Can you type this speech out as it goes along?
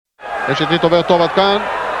השליט עובר טוב עד כאן,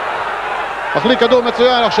 מחליק כדור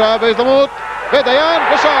מצוין עכשיו בהזדמנות, ודיין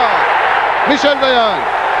ושער, מישל דיין.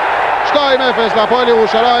 2-0 להפועל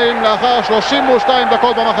ירושלים לאחר 32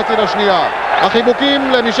 דקות במחצית השנייה. החיבוקים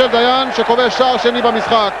למישל דיין שכובש שער שני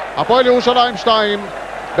במשחק. הפועל ירושלים 2,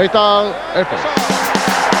 ביתר 0.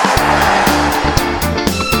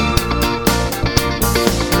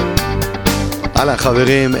 הלאה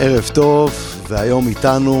חברים, ערב טוב, והיום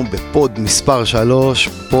איתנו בפוד מספר 3,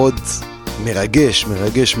 פוד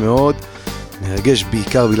מרגש מאוד, מרגש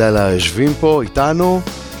בעיקר בגלל היושבים פה איתנו,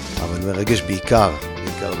 אבל מרגש בעיקר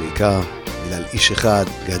בגלל איש אחד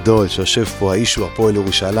גדול שיושב פה, האיש הוא הפועל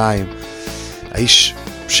ירושלים, האיש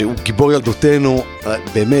שהוא גיבור ילדותנו,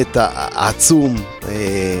 באמת העצום,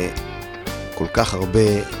 כל כך הרבה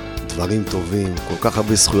דברים טובים, כל כך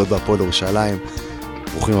הרבה זכויות בהפועל ירושלים.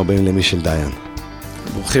 ברוכים הבאים למישל דיין.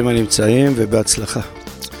 ברוכים הנמצאים ובהצלחה.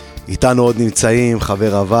 איתנו עוד נמצאים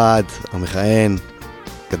חבר הוועד המכהן,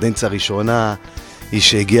 קדנציה ראשונה,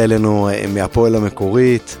 איש שהגיע אלינו מהפועל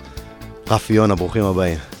המקורית, יונה, ברוכים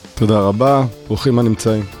הבאים. תודה רבה, ברוכים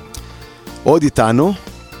הנמצאים. עוד איתנו,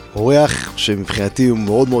 אורח שמבחינתי הוא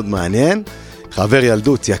מאוד מאוד מעניין, חבר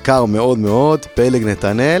ילדות יקר מאוד מאוד, פלג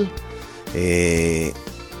נתנאל,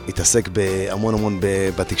 התעסק המון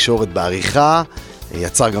בתקשורת, בעריכה,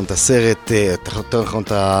 יצר גם את הסרט, יותר נכון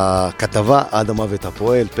את הכתבה, עד המוות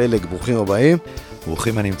הפועל. פלג, ברוכים הבאים.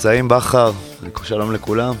 ברוכים הנמצאים בחר, שלום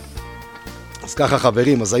לכולם. אז ככה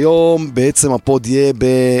חברים, אז היום בעצם הפוד יהיה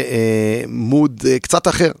במוד קצת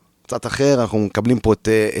אחר, אנחנו מקבלים פה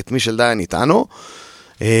את מישל דיין איתנו,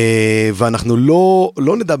 ואנחנו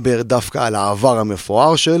לא נדבר דווקא על העבר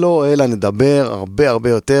המפואר שלו, אלא נדבר הרבה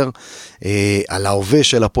יותר על ההווה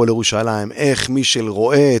של הפועל ירושלים, איך מישל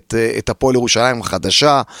רואה את הפועל ירושלים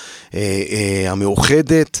החדשה,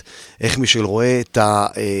 המאוחדת, איך מישל רואה את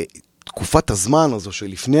תקופת הזמן הזו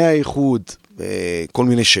שלפני האיחוד, כל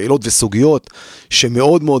מיני שאלות וסוגיות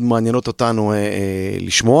שמאוד מאוד מעניינות אותנו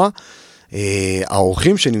לשמוע.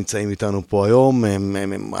 האורחים שנמצאים איתנו פה היום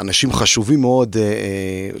הם אנשים חשובים מאוד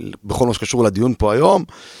בכל מה שקשור לדיון פה היום,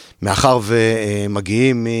 מאחר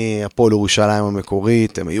ומגיעים מהפועל ירושלים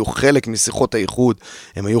המקורית, הם היו חלק משיחות האיחוד,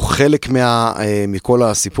 הם היו חלק מכל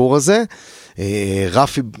הסיפור הזה.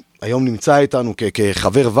 רפי היום נמצא איתנו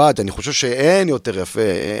כחבר ועד, אני חושב שאין יותר יפה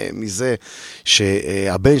מזה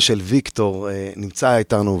שהבן של ויקטור נמצא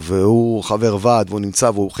איתנו והוא חבר ועד והוא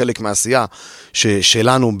נמצא והוא חלק מהעשייה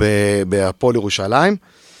שלנו בהפועל ירושלים.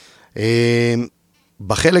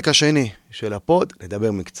 בחלק השני של הפוד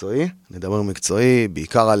נדבר מקצועי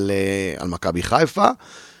בעיקר על מכבי חיפה,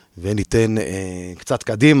 וניתן קצת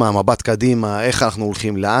קדימה, מבט קדימה, איך אנחנו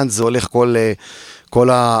הולכים, לאן זה הולך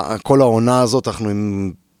כל העונה הזאת. אנחנו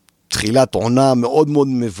עם תחילת עונה מאוד מאוד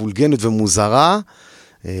מבולגנת ומוזרה,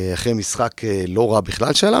 אחרי משחק לא רע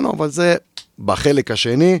בכלל שלנו, אבל זה בחלק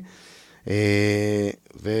השני,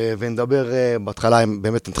 ונדבר בהתחלה,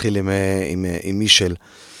 באמת נתחיל עם מישל.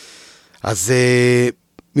 אז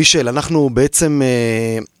מישל, אנחנו בעצם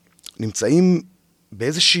נמצאים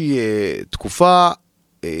באיזושהי תקופה,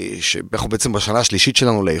 שאנחנו בעצם בשנה השלישית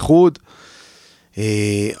שלנו לאיחוד,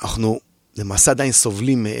 אנחנו למעשה עדיין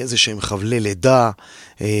סובלים מאיזה שהם חבלי לידה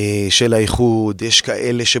של האיחוד. יש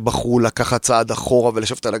כאלה שבחרו לקחת צעד אחורה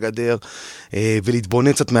ולשבת על הגדר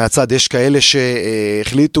ולהתבונן קצת מהצד, יש כאלה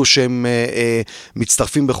שהחליטו שהם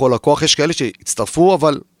מצטרפים בכל הכוח, יש כאלה שהצטרפו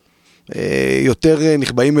אבל יותר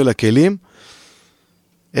נכבאים אל הכלים.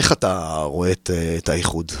 איך אתה רואה את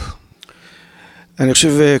האיחוד? אני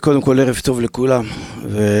חושב קודם כל ערב טוב לכולם,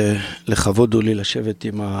 ולכבוד הוא לי לשבת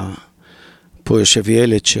עם פה יושב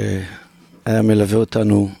ילד שהיה מלווה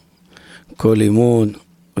אותנו כל אימון,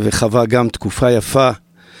 וחווה גם תקופה יפה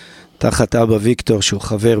תחת אבא ויקטור, שהוא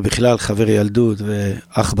חבר בכלל, חבר ילדות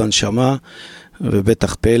ואח בנשמה,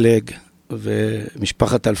 ובטח פלג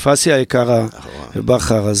ומשפחת אלפסי היקרה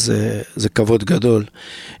ובחר, אז זה כבוד גדול.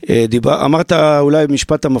 אמרת אולי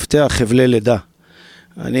משפט המפתח, חבלי לידה.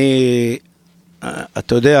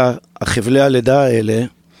 אתה יודע, החבלי הלידה האלה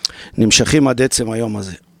נמשכים עד עצם היום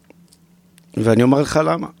הזה. ואני אומר לך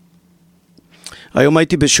למה. היום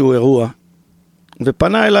הייתי באיזשהו אירוע,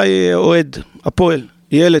 ופנה אליי אוהד, הפועל,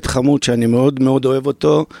 ילד חמוד שאני מאוד מאוד אוהב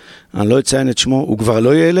אותו, אני לא אציין את שמו, הוא כבר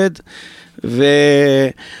לא ילד,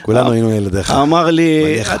 כולנו היינו ילדיך. אמר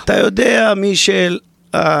לי, אתה יודע מישל,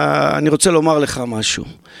 אני רוצה לומר לך משהו.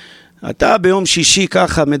 אתה ביום שישי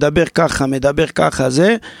ככה, מדבר ככה,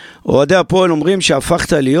 זה, אוהדי הפועל אומרים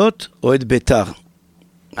שהפכת להיות אוהד ביתר.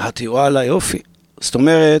 אמרתי, וואלה, יופי. זאת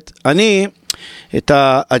אומרת, אני, את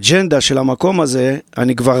האג'נדה של המקום הזה,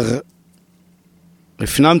 אני כבר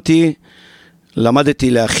הפנמתי,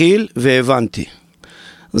 למדתי להכיל והבנתי.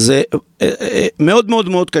 זה מאוד מאוד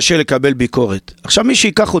מאוד קשה לקבל ביקורת. עכשיו מי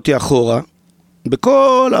שיקח אותי אחורה,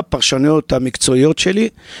 בכל הפרשנויות המקצועיות שלי,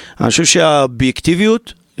 אני חושב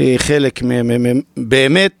שהאובייקטיביות היא חלק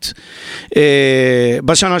באמת,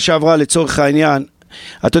 בשנה שעברה לצורך העניין,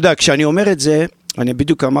 אתה יודע, כשאני אומר את זה, אני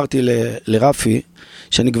בדיוק אמרתי לרפי,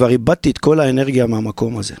 שאני כבר איבדתי את כל האנרגיה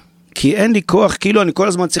מהמקום הזה. כי אין לי כוח, כאילו אני כל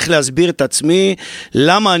הזמן צריך להסביר את עצמי,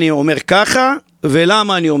 למה אני אומר ככה,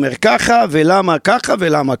 ולמה אני אומר ככה, ולמה ככה,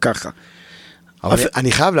 ולמה ככה. אבל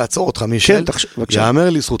אני חייב לעצור אותך, מישל. יאמר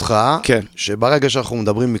לי זכותך, שברגע שאנחנו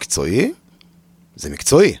מדברים מקצועי, זה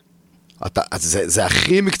מקצועי. זה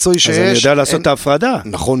הכי מקצועי שיש. אז אני יודע לעשות את ההפרדה.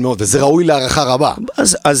 נכון מאוד, וזה ראוי להערכה רבה.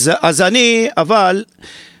 אז אני, אבל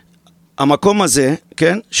המקום הזה,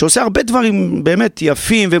 כן, שעושה הרבה דברים באמת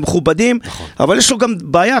יפים ומכובדים, אבל יש לו גם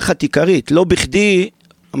בעיה אחת עיקרית, לא בכדי,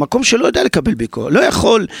 המקום שלא יודע לקבל ביקורת, לא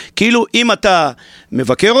יכול, כאילו אם אתה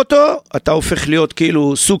מבקר אותו, אתה הופך להיות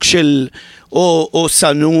כאילו סוג של או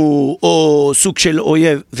סנוע, או סוג של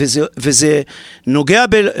אויב, וזה נוגע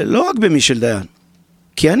לא רק במישל דיין,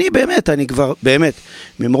 כי אני באמת, אני כבר, באמת,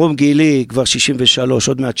 ממרום גילי, כבר 63,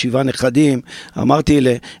 עוד מעט 7 נכדים, אמרתי,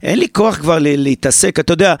 אין לי כוח כבר להתעסק,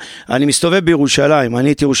 אתה יודע, אני מסתובב בירושלים,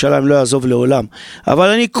 אני את ירושלים לא אעזוב לעולם, אבל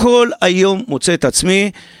אני כל היום מוצא את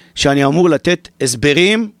עצמי, שאני אמור לתת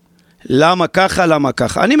הסברים, למה ככה, למה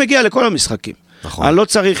ככה. אני מגיע לכל המשחקים. נכון. אני לא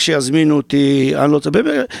צריך שיזמינו אותי, אני לא צריך,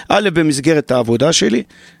 במסגרת העבודה שלי,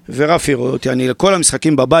 ורפי רואה אותי, אני לכל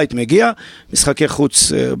המשחקים בבית מגיע, משחקי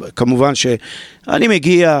חוץ, כמובן שאני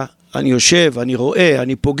מגיע, אני יושב, אני רואה,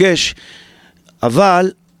 אני פוגש,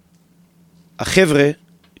 אבל החבר'ה,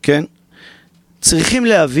 כן, צריכים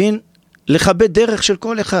להבין, לכבד דרך של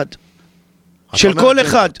כל אחד. של כל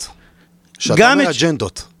אחד. שאתה אומר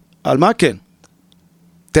אג'נדות. על מה כן?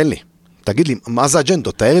 תן לי. תגיד לי, מה זה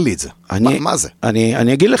אג'נדות? תאר לי את זה. מה זה?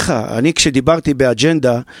 אני אגיד לך, אני כשדיברתי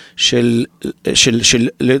באג'נדה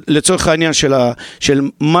לצורך העניין של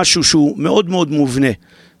משהו שהוא מאוד מאוד מובנה,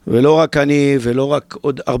 ולא רק אני, ולא רק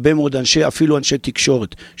עוד הרבה מאוד אנשי, אפילו אנשי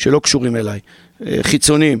תקשורת, שלא קשורים אליי,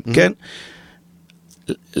 חיצוניים, כן?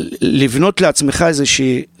 לבנות לעצמך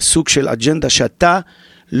איזושהי סוג של אג'נדה שאתה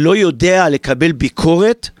לא יודע לקבל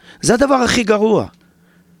ביקורת, זה הדבר הכי גרוע.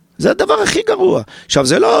 זה הדבר הכי גרוע. עכשיו,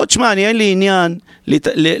 זה לא, תשמע, אין לי עניין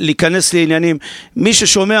להיכנס לעניינים. מי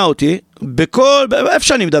ששומע אותי, איפה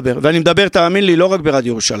שאני מדבר, ואני מדבר, תאמין לי, לא רק ברדיו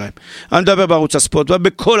ירושלים, אני מדבר בערוץ הספורט,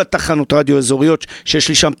 ובכל התחנות רדיו אזוריות, שיש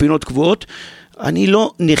לי שם פינות קבועות, אני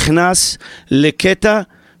לא נכנס לקטע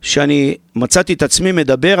שאני מצאתי את עצמי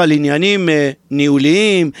מדבר על עניינים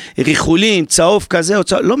ניהוליים, ריחולים, צהוב כזה,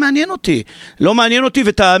 לא מעניין אותי. לא מעניין אותי,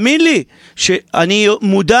 ותאמין לי שאני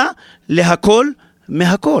מודע להכל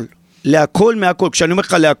מהכל. להכל מהכל. כשאני אומר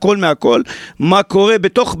לך להכל מהכל, מה קורה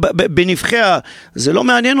בנבחי זה לא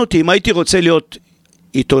מעניין אותי. אם הייתי רוצה להיות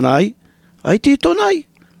עיתונאי, הייתי עיתונאי.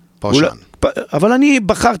 פרשן. אבל אני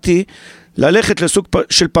בחרתי ללכת לסוג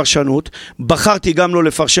של פרשנות, בחרתי גם לא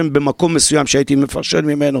לפרשן במקום מסוים שהייתי מפרשן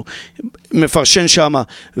ממנו, מפרשן שמה,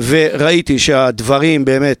 וראיתי שהדברים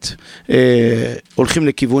באמת הולכים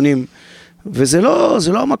לכיוונים, וזה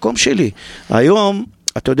לא המקום שלי. היום,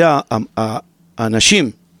 אתה יודע,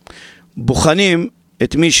 האנשים בוחנים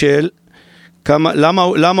את מישל,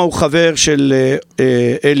 למה הוא חבר של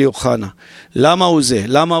אלי אוחנה, למה הוא זה,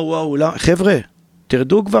 למה הוא, חבר'ה,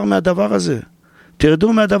 תרדו כבר מהדבר הזה.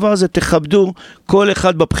 תרדו מהדבר הזה, תכבדו כל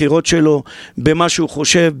אחד בבחירות שלו, במה שהוא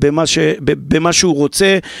חושב, במה שהוא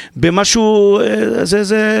רוצה, במה שהוא,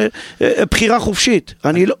 זה בחירה חופשית.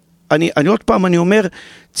 אני עוד פעם, אני אומר,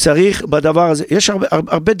 צריך בדבר הזה, יש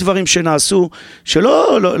הרבה דברים שנעשו,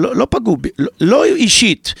 שלא פגעו, לא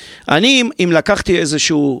אישית. אני, אם לקחתי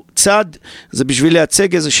איזשהו צד, זה בשביל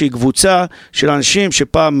לייצג איזושהי קבוצה של אנשים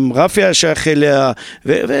שפעם רפי היה שייך אליה,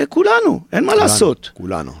 וכולנו, אין מה לעשות.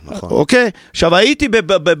 כולנו, נכון. אוקיי? עכשיו, הייתי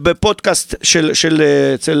בפודקאסט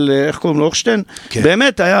אצל, איך קוראים לו, אורשטיין?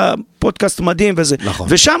 באמת, היה פודקאסט מדהים וזה.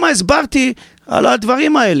 ושם הסברתי על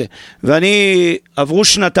הדברים האלה. ואני עברו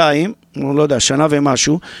שנתיים, לא יודע, שנה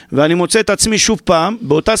ומשהו, ואני מוצא את עצמי שוב פעם,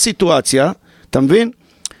 באותה סיטואציה, אתה מבין?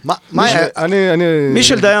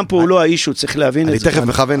 מישל דיין פה הוא לא האיש, הוא צריך להבין את זה. אני תכף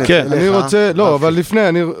מכוון את זה. אני רוצה, לא, אבל לפני,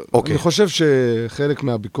 אני חושב שחלק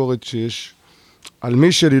מהביקורת שיש על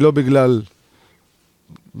מישל היא לא בגלל,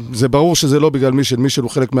 זה ברור שזה לא בגלל מישל, מישל הוא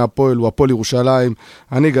חלק מהפועל, הוא הפועל ירושלים,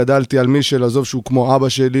 אני גדלתי על מישל, עזוב שהוא כמו אבא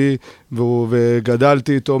שלי,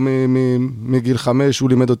 וגדלתי איתו מגיל 5, הוא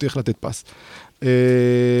לימד אותי איך לתת פס.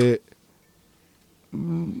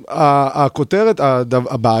 הכותרת,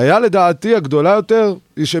 הבעיה לדעתי הגדולה יותר,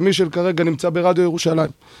 היא שמישל כרגע נמצא ברדיו ירושלים.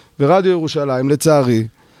 ורדיו ירושלים, לצערי,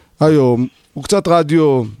 היום, הוא קצת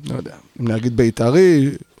רדיו, לא יודע, אם להגיד בית"רי,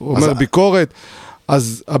 הוא אומר ביקורת,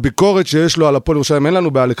 אז הביקורת שיש לו על הפועל ירושלים, אין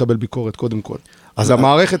לנו בעיה לקבל ביקורת, קודם כל. אז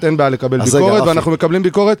המערכת אין בעיה לקבל ביקורת, ואנחנו מקבלים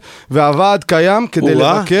ביקורת, והוועד קיים כדי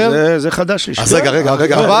לבקר... זה חדש לי. אז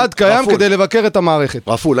רגע. הוועד קיים כדי לבקר את המערכת.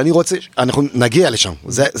 רפול, אני רוצה... אנחנו נגיע לשם.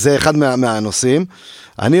 זה אחד מהנושאים.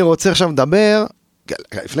 אני רוצה עכשיו לדבר...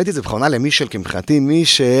 הפניתי את זה בכוונה למישל, כי מבחינתי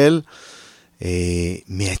מישל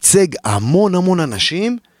מייצג המון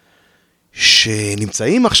אנשים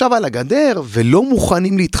שנמצאים עכשיו על הגדר ולא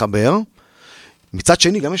מוכנים להתחבר. מצד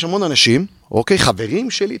שני, גם יש המון אנשים, אוקיי,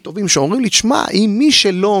 חברים שלי טובים שאומרים לי, תשמע, אם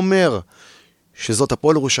מישל לא אומר שזאת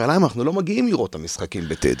הפועל ירושלים, אנחנו לא מגיעים לראות את המשחקים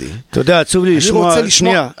בטדי. אתה יודע, עצוב לי לשמוע,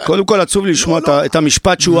 שנייה, קודם כל עצוב לי לשמוע את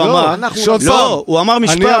המשפט שהוא אמר. לא, הוא אמר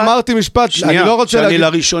משפט. אני אמרתי משפט, אני לא רוצה להגיד.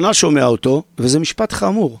 שאני לראשונה שומע אותו, וזה משפט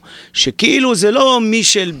חמור, שכאילו זה לא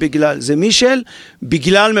מישל בגלל, זה מישל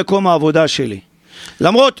בגלל מקום העבודה שלי.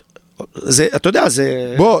 למרות, זה, אתה יודע,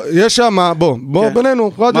 זה... בוא, יש שם, בוא,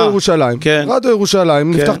 בינינו, רדיו ירושלים. רדיו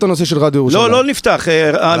ירושלים, נפתח את הנושא של רדיו ירושלים. לא נפתח,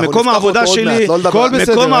 מקום העבודה שלי,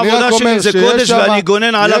 מקום העבודה שלי זה קודש, ואני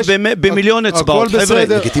גונן עליו במיליון אצבעות.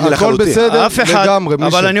 הכל בסדר, לגמרי, מישל.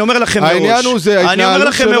 אבל אני אומר לכם מראש, אני אומר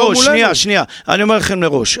לכם מראש, שנייה, אני אומר לכם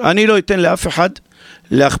מראש, אני לא אתן לאף אחד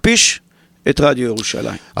להכפיש את רדיו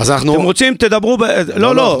ירושלים. אז אנחנו... אתם רוצים, תדברו...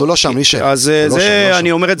 לא, אנחנו לא שם, מישל. אז זה,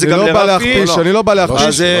 אני אומר את זה גם לרפי. אני לא בא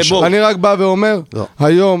להכפיש, אני רק בא ואומר,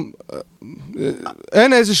 היום,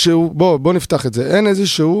 אין איזשהו, בוא נפתח את זה, אין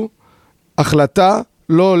איזשהו החלטה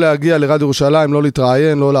לא להגיע לרדיו ירושלים, לא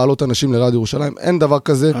להתראיין, לא לעלות אנשים לרדיו ירושלים, אין דבר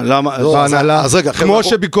כזה. למה? אז רגע, כמו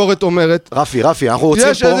שביקורת אומרת. רפי, אנחנו רוצים פה...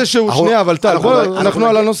 יש איזשהו, שנייה, אבל טל, אנחנו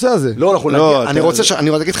על הנושא הזה. לא, אני רוצה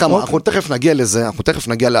להגיד לך, אנחנו תכף נגיע לזה, אנחנו תכף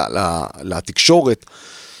נגיע לתקשורת.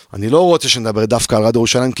 אני לא רוצה שנדבר דווקא על רדיו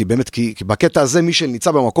ירושלים, כי באמת, כי בקטע הזה מי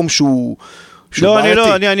שנמצא במקום שהוא... לא,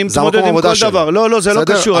 אני מתמודד עם כל דבר. לא, זה לא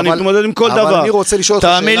קשור, אני מתמודד עם כל דבר. אבל אני רוצה לשאול אותך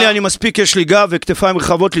שאלה. תאמין לי, אני מספיק, יש לי גב וכתפיים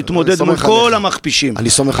רחבות להתמודד מול כל המכפישים. אני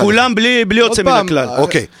סומך עליך. כולם בלי יוצא מן הכלל.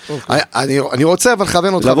 אוקיי. אני רוצה אבל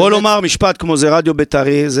לכוון אותך. לבוא לומר משפט כמו זה רדיו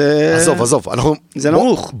בית"רי, זה... עזוב. זה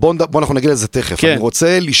נמוך. בוא אנחנו נגיד לזה תכף. אני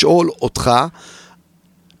רוצה לשאול אותך,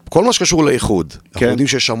 כל מה שקשור לאיחוד, אנחנו יודעים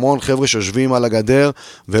שיש המון חבר'ה שיושבים על הגדר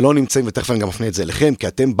ולא נמצאים, ותכף אני גם מפנה את זה אליכם, כי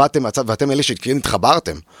אתם באתם מהצד ואתם אלה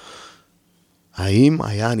שהתחברתם. האם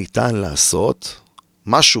היה ניתן לעשות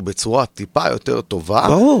משהו בצורה טיפה יותר טובה,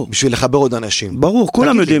 בשביל לחבר עוד אנשים? ברור,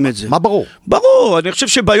 כולם יודעים את זה. מה ברור? ברור, אני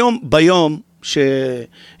חושב ביום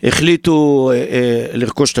שהחליטו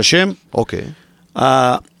לרכוש את השם, אוקיי.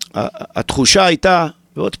 התחושה הייתה,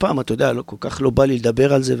 ועוד פעם, אתה יודע, כל כך לא בא לי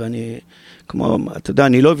לדבר על זה, ואני, כמו, אתה יודע,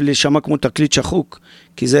 אני לא אוהב להישמע כמו תקליט שחוק,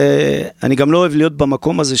 כי זה, אני גם לא אוהב להיות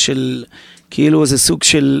במקום הזה של, כאילו איזה סוג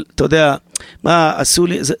של, אתה יודע, מה עשו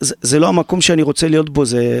לי, זה לא המקום שאני רוצה להיות בו,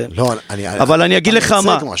 זה... לא, אבל אני אגיד לך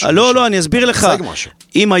מה, לא, אני אסביר לך,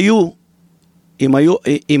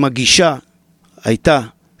 אם הגישה הייתה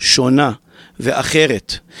שונה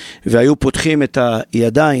ואחרת, והיו פותחים את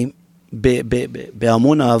הידיים,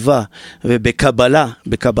 בהמון אהבה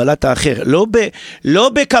ובקבלת האחר, לא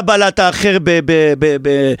בקבלת האחר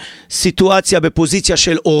בסיטואציה, בפוזיציה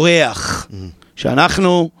של אורח,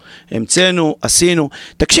 שאנחנו המצאנו, עשינו.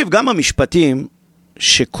 תקשיב, גם המשפטים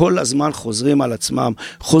שכל הזמן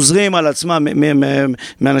חוזרים על עצמם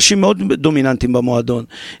מאנשים מאוד דומיננטיים במועדון.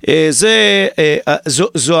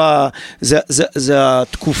 זו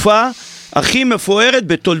התקופה הכי מפוארת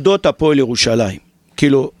בתולדות הפועל ירושלים.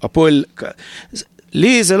 כאילו, הפועל,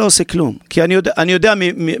 לי זה לא עושה כלום, כי אני יודע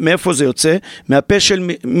מאיפה זה יוצא, מהפה של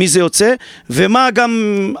מי זה יוצא, ומה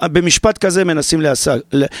גם במשפט כזה מנסים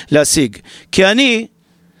להשיג. כי אני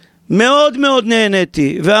מאוד מאוד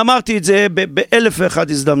נהניתי, ואמרתי את זה באלף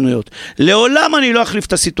ואחת הזדמנויות. לעולם אני לא אחליף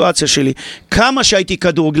את הסיטואציה שלי. כמה שהייתי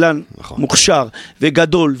כדורגלן מוכשר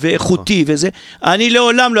וגדול ואיכותי וזה, אני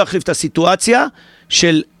לעולם לא אחליף את הסיטואציה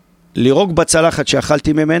של לירוק בצלחת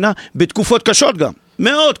שאכלתי ממנה, בתקופות קשות גם,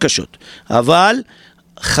 מאוד קשות. אבל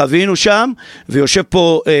חווינו שם, ויושב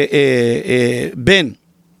פה בן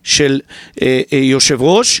של יושב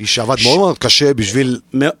ראש. איש עבד מאוד מאוד קשה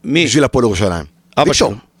בשביל הפועל ירושלים. אבא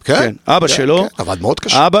שלו. כן, אבא שלו. עבד מאוד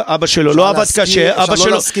קשה. אבא שלו לא עבד קשה, אבא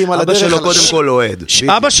שלו קודם כל אוהד.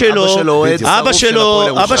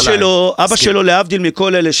 אבא שלו להבדיל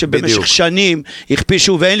מכל אלה שבמשך שנים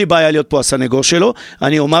הכפישו, ואין לי בעיה להיות פה הסנגור שלו,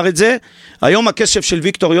 אני אומר את זה, היום הכסף של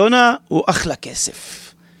ויקטור יונה הוא אחלה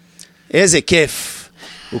כסף. איזה כיף,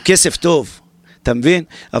 הוא כסף טוב, אתה מבין?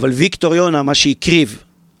 אבל ויקטור יונה, מה שהקריב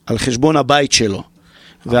על חשבון הבית שלו,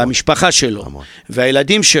 והמשפחה שלו,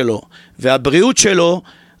 והילדים שלו, והבריאות שלו,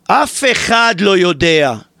 אף אחד לא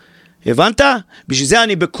יודע. הבנת? בשביל זה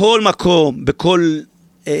אני בכל מקום, בכל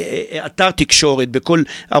אתר תקשורת, בכל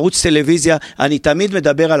ערוץ טלוויזיה, אני תמיד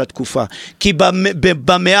מדבר על התקופה. כי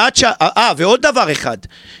במעט ועוד דבר אחד,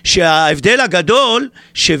 שההבדל הגדול,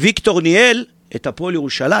 שוויקטור ניהל את הפועל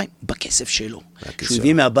ירושלים בכסף שלו, שהוא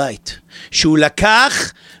הביא מהבית, שהוא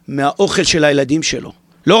לקח מהאוכל של הילדים שלו.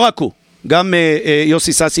 לא רק הוא, גם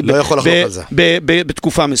יוסי ססי לא יכול לחלוק על זה.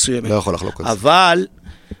 בתקופה מסוימת. לא יכול לחלוק על זה. אבל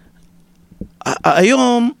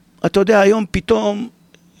היום, אתה יודע, היום פתאום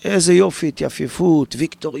איזה יופי, התייפיפות,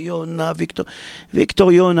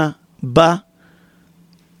 ויקטור יונה בא,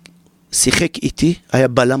 שיחק איתי, היה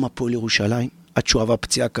בלם הפועל ירושלים, עד שהוא עבר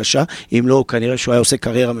פציעה קשה, אם לא, כנראה שהוא היה עושה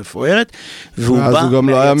קריירה מפוארת, והוא בא... אז הוא גם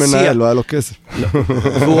לא היה מנהל, לא היה לו כסף.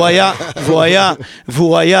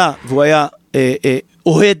 והוא היה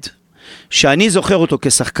אוהד, שאני זוכר אותו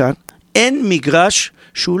כשחקן, אין מגרש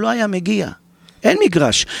שהוא לא היה מגיע. אין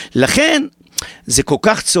מגרש. לכן, זה כל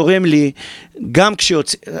כך צורם לי, גם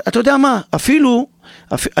כשיוצא... אתה יודע מה? אפילו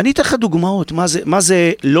אני אתן לך דוגמאות, מה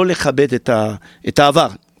זה לא לכבד את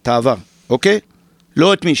העבר, אוקיי?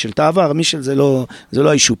 לא את מישל, את העבר, מישל זה לא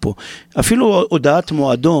האישו פה. אפילו הודעת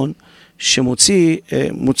מועדון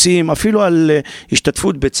מוציאים אפילו על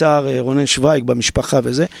השתתפות בצער רונן שוויג במשפחה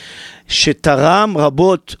וזה, שתרם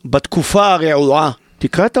רבות בתקופה הרעועה.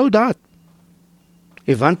 תקרא את ההודעת.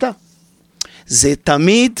 הבנת?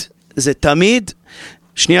 זה תמיד,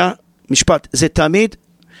 שנייה, משפט, זה תמיד,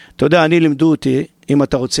 אתה יודע, אני לימדו אותי, אם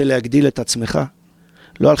אתה רוצה להגדיל את עצמך,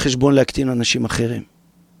 לא על חשבון להקטין אנשים אחרים.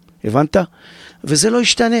 הבנת? וזה לא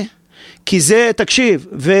ישתנה. כי זה, תקשיב,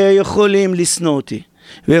 ויכולים לסנוע אותי,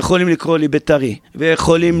 ויכולים לקרוא לי בית"רי,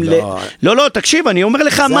 ויכולים לא, תקשיב, אני אומר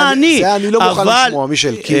לך מה אני. זה אני לא מוכן לשמוע,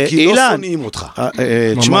 מישל, כי לא שונאים אותך.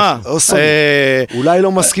 תשמע, אולי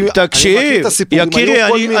לא מסכים. תקשיב,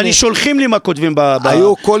 יקירי, אני שולחים לי מה כותבים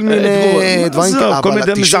היו כל מיני דברים כאלה,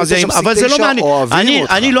 אבל זה לא מעניין.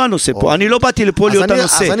 אני לא הנושא פה, אני לא באתי לפה להיות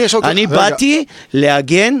הנושא. אני באתי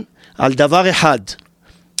להגן על דבר אחד.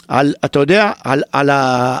 אתה יודע,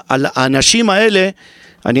 על האנשים האלה,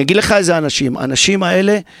 אני אגיד לך איזה אנשים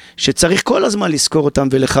האלה שצריך כל הזמן לזכור אותם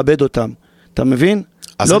ולכבד אותם. אתה מבין?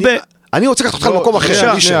 אני רוצה לקחת אותך למקום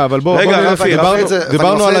אחר. שנייה, אבל בואו,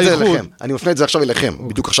 דיברנו על האיחוד. אני מפנה את זה עכשיו אליכם,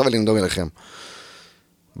 בדיוק עכשיו אני מדבר אליכם.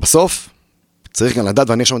 בסוף, צריך גם לדעת,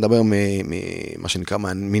 ואני עכשיו מדבר ממה שנקרא,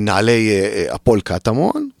 מנהלי הפועל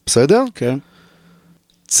קטמון, בסדר? כן.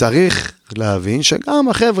 צריך להבין שגם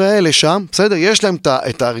החבר'ה האלה שם, בסדר, יש להם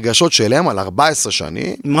את הרגשות שלהם על 14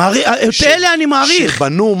 שנים. את אלה אני מעריך.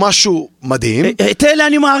 שבנו משהו מדהים. את אלה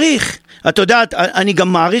אני מעריך. אתה יודע, אני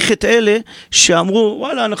גם מעריך את אלה שאמרו,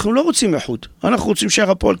 וואלה, אנחנו לא רוצים איחוד. אנחנו רוצים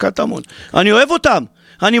שיהיה הפועל קטמון. אני אוהב אותם.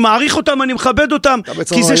 אני מעריך אותם, אני מכבד אותם. אתה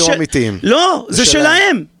בעצם לא היו אמיתיים. לא, זה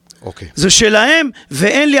שלהם. אוקיי. זה שלהם,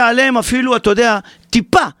 ואין לי עליהם אפילו, אתה יודע,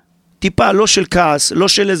 טיפה, לא של כעס, לא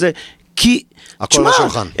של איזה... כי, תשמע,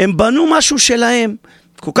 הם בנו משהו שלהם,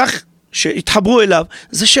 כל כך שהתחברו אליו,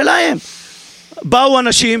 זה שלהם. באו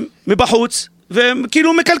אנשים מבחוץ, והם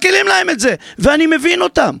כאילו מקלקלים להם את זה, ואני מבין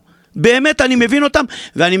אותם. באמת אני מבין אותם,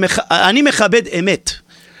 ואני מכבד אמת.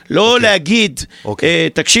 לא להגיד,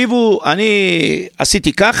 תקשיבו, אני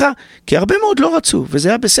עשיתי ככה, כי הרבה מאוד לא רצו, וזה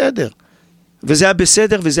היה בסדר.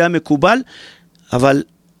 וזה היה מקובל, אבל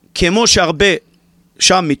כמו שהרבה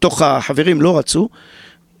שם מתוך החברים לא רצו,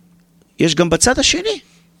 יש גם בצד השני.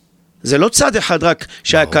 זה לא צד אחד רק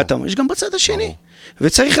שהיה קטמון, יש גם בצד השני.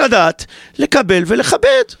 וצריך לדעת, לקבל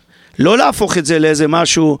ולכבד. לא להפוך את זה לאיזה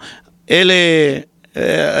משהו,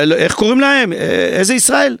 איך קוראים להם? איזה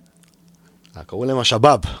ישראל? קראו להם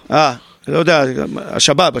השבאב. לא יודע,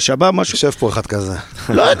 השבאב משהו. יושב פה אחד כזה.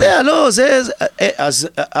 לא יודע, לא, אז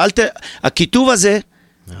הכיתוב הזה,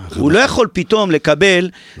 הוא לא יכול פתאום לקבל.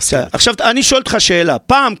 עכשיו, אני שואל אותך שאלה,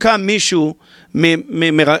 פעם קם מישהו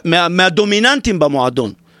מהדומיננטים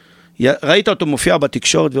במועדון, ראית אותו מופיע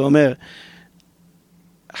בתקשורת ואומר,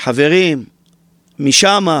 חברים,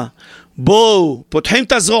 משמה, בואו, פותחים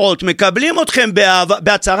את הזרועות, מקבלים אתכם באהבה,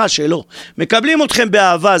 בהצהרה שלו, מקבלים אתכם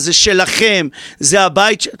באהבה, זה שלכם, זה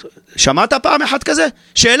הבית, שמעת פעם אחד כזה?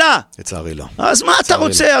 שאלה. לצערי לא. אז מה אתה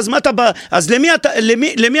רוצה? אז מה אתה בא? אז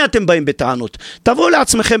למי אתם באים בטענות? תבואו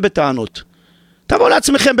לעצמכם בטענות.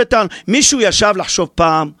 מישהו ישב לחשוב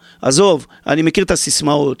פעם, עזוב, אני מכיר את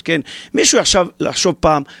הסיסמאות, כן? מישהו ישב לחשוב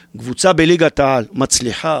פעם, קבוצה בליגת העל,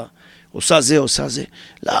 מצליחה, עושה זה.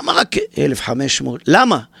 למה רק 1,500?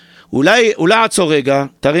 למה? אולי עצור רגע,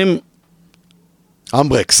 תרים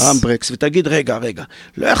אמברקס, ותגיד רגע,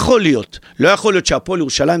 לא יכול להיות שהפועל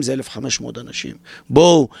ירושלים זה 1,500 אנשים.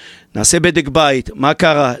 בואו, נעשה בדק בית, מה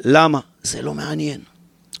קרה, למה? זה לא מעניין.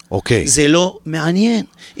 אוקיי. זה לא מעניין.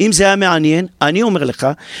 אם זה היה מעניין, אני אומר לך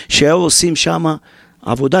שהיו עושים שם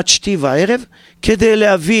עבודת שתי הערב, כדי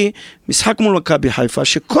להביא משחק מול מכבי חיפה,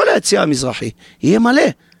 שכל היציאה המזרחי יהיה מלא.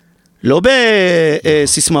 לא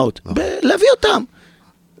בסיסמאות, להביא אותם.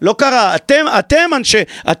 לא קרה, אתם אנשי,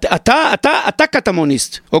 אתה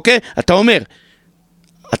קטמוניסט, אוקיי?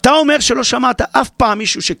 אתה אומר שלא שמעת אף פעם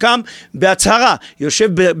מישהו שקם בהצהרה,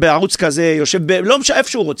 יושב בערוץ כזה, יושב לא משנה איפה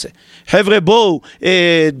שהוא רוצה. חבר'ה, בואו,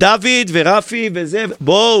 דוד ורפי וזה,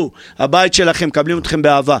 בואו, הבית שלכם, קבלים אתכם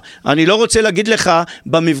באהבה. אני לא רוצה להגיד לך,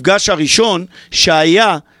 במפגש הראשון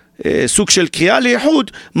שהיה סוג של קריאה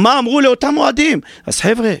לאיחוד, מה אמרו לאותם אוהדים? אז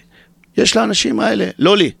חבר'ה, יש לאנשים האלה,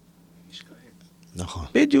 לא לי. נכון.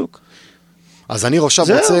 בדיוק. אז אני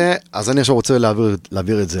עכשיו רוצה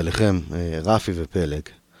להעביר את זה לכם, רפי ופלג.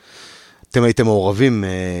 אתם הייתם מעורבים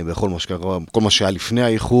בכל מה שקרה, כל מה שהיה לפני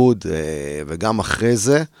האיחוד וגם אחרי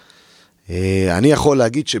זה. אני יכול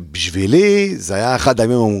להגיד שבשבילי זה היה אחד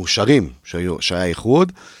הימים המאושרים שהיה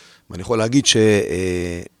איחוד, ואני יכול להגיד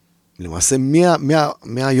שלמעשה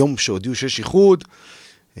מהיום שהודיעו שיש איחוד,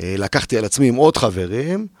 לקחתי על עצמי עם עוד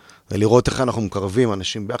חברים, ולראות איך אנחנו מקרבים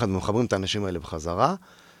אנשים ביחד ומחברים את האנשים האלה בחזרה.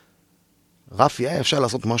 רפי, היה אפשר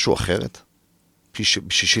לעשות משהו אחרת?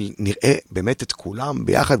 בשביל נראה באמת את כולם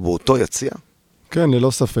ביחד באותו יציע? כן,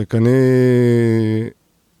 ללא ספק.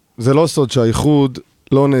 זה לא סוד שהאיחוד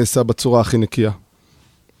לא נעשה בצורה הכי נקייה.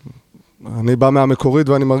 אני בא מהמקורית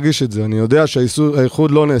ואני מרגיש את זה. אני יודע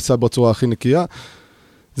שהאיחוד לא נעשה בצורה הכי נקייה.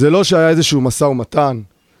 זה לא שהיה איזשהו משא ומתן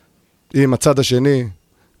עם הצד השני,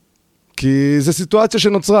 כי זו סיטואציה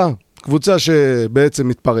שנוצרה. קבוצה שבעצם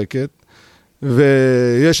מתפרקת,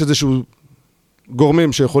 ויש איזשהו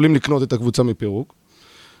גורמים שיכולים לקנות את הקבוצה מפירוק,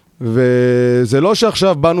 וזה לא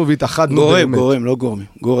שעכשיו באנו והתאחדנו באמת. גורם, לא גורמים.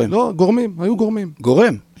 לא, גורמים, היו גורמים.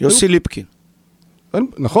 גורם, יוסי ליפקין.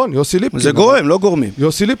 נכון, יוסי ליפקין. זה גורם, לא גורמים.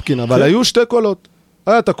 יוסי ליפקין, אבל היו שתי קולות.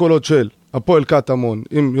 היה את הקולות של הפועל קטמון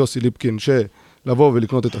עם יוסי ליפקין, שלבוא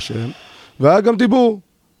ולקנות את השם, והיה גם דיבור,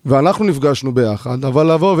 ואנחנו נפגשנו ביחד,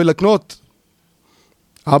 אבל לבוא ולקנות,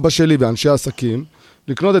 אבא שלי ואנשי העסקים,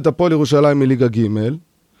 לקנות את הפועל ירושלים מליגה ג'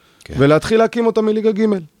 ולהתחיל להקים אותה מליגה ג'.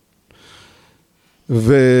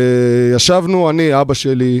 וישבנו אני, אבא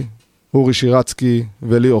שלי, אורי שירצקי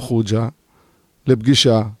וליאו חוג'ה,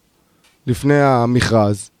 לפגישה לפני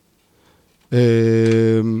המכרז.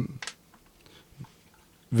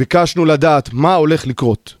 ביקשנו לדעת מה הולך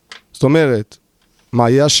לקרות. זאת אומרת, מה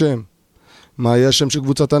יהיה השם? מה יהיה השם של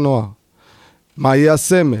קבוצת הנוער? מה יהיה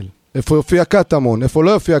הסמל? איפה יופיע קטמון? איפה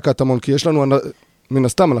לא יופיע קטמון? כי יש לנו, מן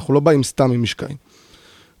הסתם, אנחנו לא באים סתם עם משקעים.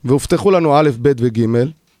 והובטחו לנו א', ב' וג',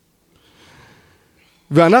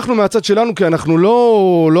 ואנחנו מהצד שלנו, כי אנחנו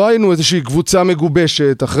לא היינו איזושהי קבוצה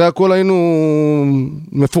מגובשת, אחרי הכל היינו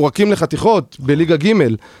מפורקים לחתיכות בליגה ג',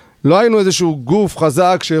 לא היינו איזשהו גוף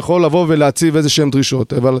חזק שיכול לבוא ולהציב איזשהם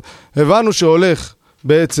דרישות, אבל הבנו שהולך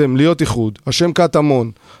בעצם להיות איחוד, השם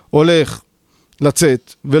קטמון הולך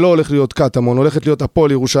לצאת, ולא הולך להיות קטמון, הולכת להיות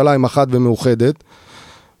הפועל ירושלים אחת ומאוחדת,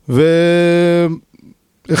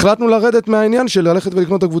 והחלטנו לרדת מהעניין של ללכת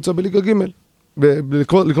ולקנות את הקבוצה בליגה ג',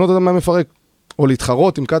 לקנות אותה מהמפרק, או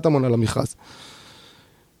להתחרות עם קטמון על המכרז.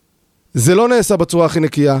 זה לא נעשה בצורה הכי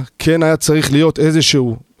נקייה, כן היה צריך להיות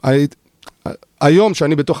איזשהו, היום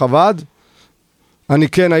שאני בתוך הוועד, אני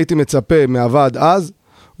כן הייתי מצפה מהוועד אז,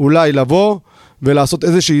 אולי לבוא ולעשות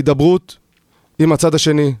איזושהי הידברות עם הצד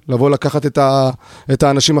השני, לבוא לקחת את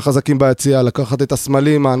האנשים החזקים ביציאה, לקחת את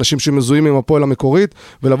הסמלים, האנשים שמזוהים עם הפועל המקורית,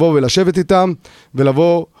 ולבוא ולשבת איתם,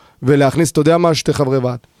 ולבוא ולהכניס, אתה יודע מה, שתי חברי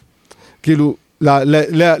ועד. כאילו,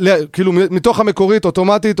 כאילו מתוך המקורית,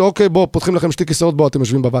 אוטומטית, אוקיי, בוא, פותחים לכם שתי כיסאות, בוא, אתם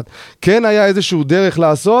יושבים בוועד. כן היה איזשהו דרך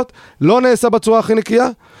לעשות, לא נעשה בצורה הכי נקייה,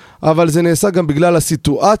 אבל זה נעשה גם בגלל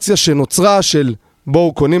הסיטואציה שנוצרה של,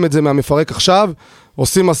 בואו, קונים את זה מהמפרק עכשיו,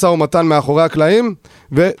 עושים מסע ומתן מאחורי הקלעים,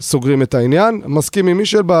 וסוגרים את העניין. מסכים עם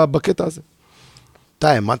מישל בקטע הזה.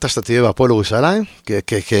 אתה האמנת שאתה תהיה בהפועל ירושלים?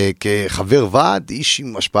 כחבר ועד, איש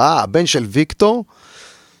עם השפעה, הבן של ויקטור,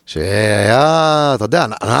 שהיה, אתה יודע,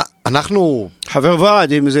 אנחנו... חבר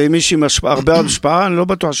ועד, אם זה מישהו עם הרבה השפעה, אני לא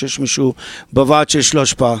בטוח שיש מישהו בוועד שיש לו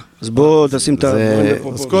השפעה. אז בוא תשים את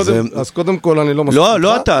אז קודם כל אני לא מסכים.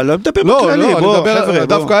 לא אתה, לא מדבר בכללי. לא, אני מדבר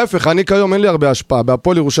דווקא ההפך, אני כיום אין לי הרבה השפעה.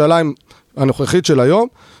 בהפועל ירושלים הנוכחית של היום,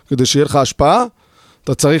 כדי שיהיה לך השפעה,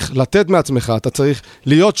 אתה צריך לתת מעצמך, אתה צריך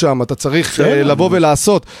להיות שם, אתה צריך לבוא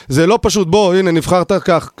ולעשות. זה לא פשוט, בוא, הנה, נבחרת,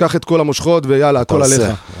 קח את כל המושכות ויאללה, הכל עליך.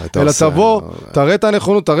 אלא תבוא, תראה את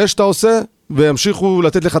הנכונות, תראה שאתה עושה, וימשיכו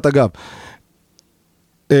לתת לך את הגב.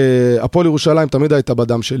 הפועל ירושלים תמיד הייתה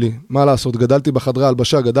בדם שלי. מה לעשות? גדלתי בחדרי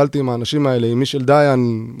הלבשה, גדלתי עם האנשים האלה, עם מישל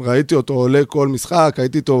דיין, ראיתי אותו עולה כל משחק,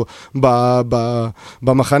 הייתי איתו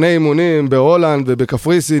במחנה אימונים, בהולנד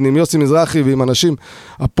ובקפריסין, עם יוסי מזרחי ועם אנשים.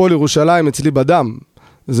 הפועל ירושלים אצלי בדם.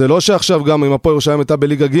 זה לא שעכשיו גם אם הפועל ירושלים הייתה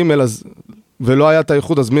בליגה ג' ולא היה את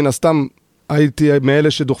האיחוד, אז מן הסתם הייתי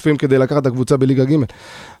מאלה שדוחפים כדי לקחת את הקבוצה בליגה ג',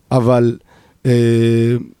 אבל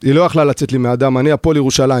היא לא יכלה לצאת לי מהאדם. אני הפועל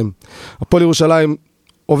ירושלים. הפועל ירושלים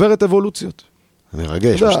עוברת אבולוציות.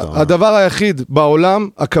 מרגש. הדבר היחיד בעולם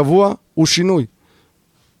הקבוע הוא שינוי.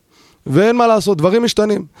 ואין מה לעשות, דברים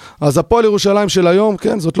משתנים. אז הפועל ירושלים של היום,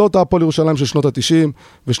 כן, זאת לא אותה הפועל ירושלים של שנות ה-90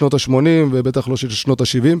 ושנות ה-80 ובטח לא של שנות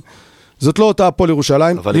ה-70. זאת לא אותה הפועל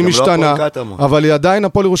ירושלים, היא משתנה, אבל היא עדיין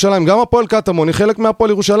הפועל ירושלים. גם הפועל קטמון היא חלק מהפועל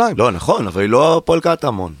ירושלים. לא, נכון, אבל היא לא הפועל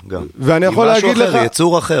קטמון גם. ואני יכול להגיד לך... היא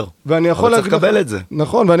יצור אחר. אבל צריך לקבל את זה.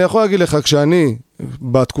 נכון, ואני יכול להגיד לך, כשאני,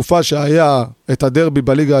 בתקופה שהיה את הדרבי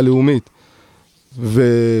בליגה הלאומית,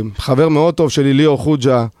 וחבר מאוד טוב שלי, ליאור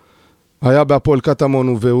חוג'ה, היה בהפועל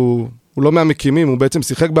קטמון, והוא לא מהמקימים, הוא בעצם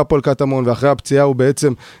שיחק בהפועל קטמון, ואחרי הפציעה הוא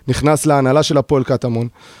בעצם נכנס להנהלה של הפועל קטמון.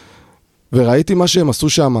 וראיתי מה שהם עשו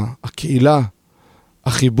שם, הקהילה,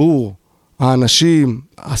 החיבור, האנשים,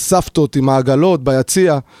 הסבתות עם העגלות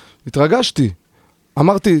ביציע, התרגשתי.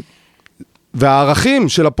 אמרתי, והערכים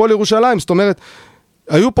של הפועל ירושלים, זאת אומרת,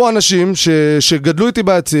 היו פה אנשים שגדלו איתי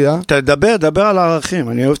ביציע. דבר על הערכים,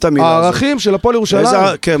 אני אוהב את המילה הזאת. הערכים של הפועל ירושלים,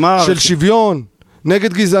 של שוויון,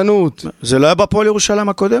 נגד גזענות. זה לא היה בפועל ירושלים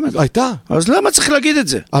הקודמת? הייתה. אז למה צריך להגיד את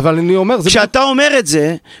זה? אבל אני אומר... כשאתה אומר את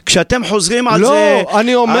זה, כשאתם חוזרים על זה... לא,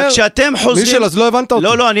 אני אומר... כשאתם חוזרים... מישל, אז לא הבנת אותי.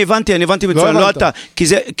 לא, אני הבנתי מצוין, לא אתה.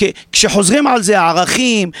 כשחוזרים על זה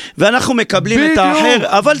הערכים, ואנחנו מקבלים את האחר,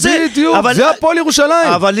 אבל זה... בדיוק, זה הפועל ירושלים.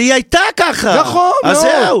 אבל היא הייתה ככה. נכון, אז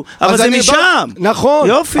זהו, אבל זה משם. נכון.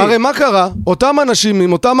 יופי. הרי מה קרה? אותם אנשים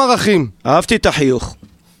עם אותם ערכים. אהבתי את החיוך.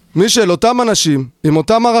 מישל, אותם אנשים עם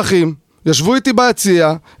אותם ערכים, ישבו איתי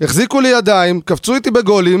ביציע, החזיקו לי ידיים, קפצו איתי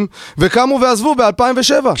בגולים, וקמו ועזבו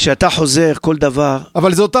ב-2007. כשאתה חוזר כל דבר,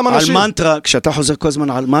 אבל זה אותם אנשים. על מנטרה, כשאתה חוזר כל הזמן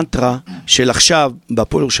על מנטרה, של עכשיו,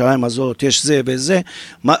 בפועל ירושלים הזאת, יש זה וזה,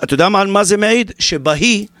 אתה יודע מה זה מעיד?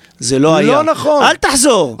 שבהי זה לא היה. לא נכון. אל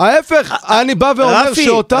תחזור. ההפך, אני בא ואומר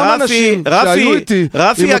שאותם אנשים שהיו איתי,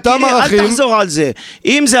 עם אותם ערכים... אל תחזור על זה.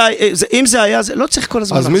 אם זה היה, לא צריך כל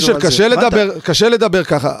הזמן לחזור על זה. אז מישל, קשה לדבר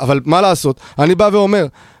ככה, אבל מה לעשות? אני בא ואומר...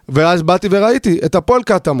 ואז באתי וראיתי את הפועל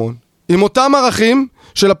קטמון עם אותם ערכים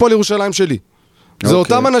של הפועל ירושלים שלי. זה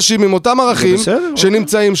אותם אנשים עם אותם ערכים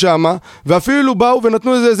שנמצאים שם, ואפילו באו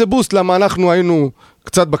ונתנו איזה בוסט, למה אנחנו היינו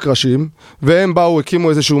קצת בקרשים, והם באו, הקימו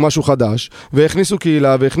איזשהו משהו חדש, והכניסו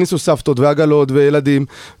קהילה, והכניסו סבתות ועגלות וילדים,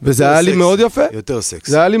 וזה היה לי מאוד יפה. יותר סקס.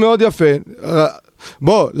 זה היה לי מאוד יפה.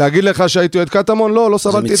 בוא, להגיד לך שהייתי אוהד קטמון? לא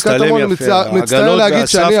סבלתי את קטמון, מצטער להגיד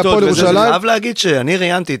שאני הפועל ירושלים. אני חייב להגיד שאני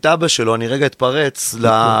ראיינתי את אבא שלו, אני רגע התפרץ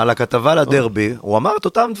לכתבה לדרבי, הוא אמר את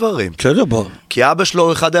אותם דברים. כי אבא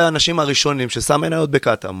שלו אחד האנשים הראשונים ששם מניות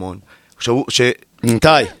בקטמון, מתי?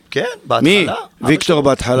 כן, בהתחלה. מי? ויקטור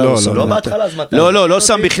בהתחלה. לא בהתחלה, אז מתי? לא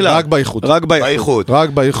שם בכלל. רק באיחוד. רק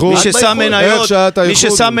באיחוד. מי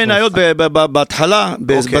ששם מניות בהתחלה,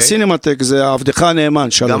 בסינמטק, זה עבדך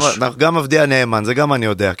הנאמן, 3. גם עבדי הנאמן, זה גם אני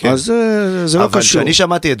יודע, כן. אז זה לא קשור. אבל כשאני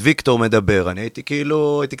שמעתי את ויקטור מדבר, אני הייתי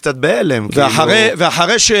כאילו, הייתי קצת בהלם.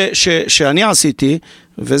 ואחרי שאני עשיתי,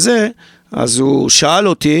 וזה, אז הוא שאל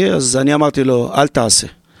אותי, אז אני אמרתי לו, אל תעשה.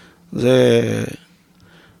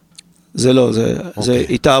 זה לא, זה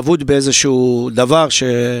התאהבות באיזשהו דבר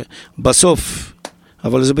שבסוף,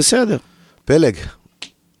 אבל זה בסדר. פלג,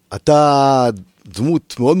 אתה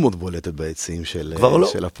דמות מאוד מאוד בולטת ביציעים של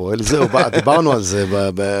הפועל. זהו, דיברנו על זה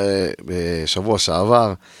בשבוע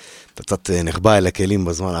שעבר, אתה קצת נחבא אל הכלים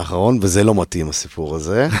בזמן האחרון, וזה לא מתאים הסיפור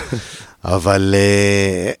הזה, אבל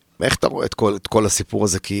איך אתה רואה את כל הסיפור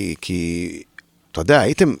הזה? כי אתה יודע,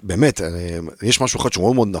 הייתם, באמת, יש משהו אחד שהוא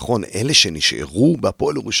מאוד מאוד נכון, אלה שנשארו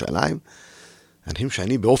בהפועל ירושלים, אנשים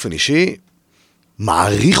שאני באופן אישי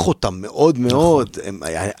מעריך אותם מאוד מאוד,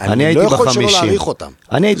 אני לא יכול שלא להעריך אותם.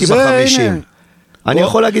 אני הייתי ב-50. אני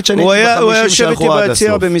יכול להגיד שאני הייתי ב-50 הוא יושב איתי שהלכו עד ביציע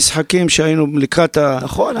הסוף. במשחקים שהיינו לקראת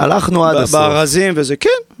נכון, הלכנו עד הסוף. בארזים וזה, כן.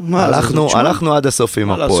 הלכנו עד הסוף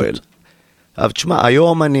עם הפועל. אבל תשמע,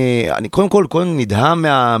 היום אני קודם כל נדהם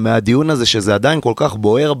מהדיון הזה, שזה עדיין כל כך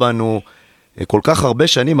בוער בנו, כל כך הרבה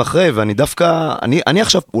שנים אחרי, ואני דווקא, אני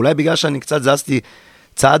עכשיו, אולי בגלל שאני קצת זזתי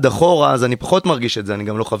צעד אחורה, אז אני פחות מרגיש את זה, אני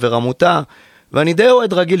גם לא חבר עמותה, ואני די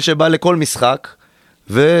אוהד רגיל שבא לכל משחק,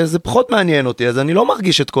 וזה פחות מעניין אותי, אז אני לא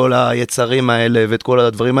מרגיש את כל היצרים האלה, ואת כל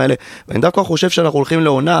הדברים האלה, ואני דווקא חושב שאנחנו הולכים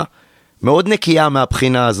לעונה מאוד נקייה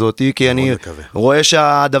מהבחינה הזאת, כי אני רואה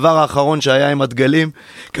שהדבר האחרון שהיה עם הדגלים,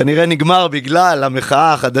 כנראה נגמר בגלל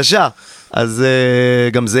המחאה החדשה, אז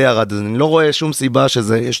גם זה ירד, אז אני לא רואה שום סיבה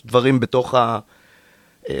שיש דברים בתוך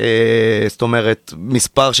זאת אומרת,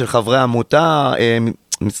 מספר של חברי עמותה,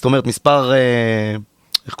 זאת אומרת, מספר,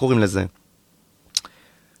 איך קוראים לזה?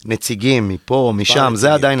 נציגים מפה, משם,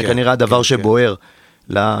 זה עדיין כנראה הדבר שבוער.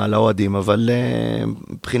 לאוהדים, אבל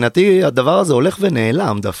מבחינתי הדבר הזה הולך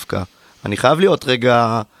ונעלם דווקא. אני חייב להיות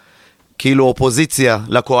רגע כאילו אופוזיציה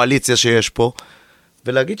לקואליציה שיש פה,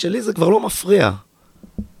 ולהגיד שלי זה כבר לא מפריע.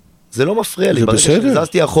 זה לא מפריע לי, ברגע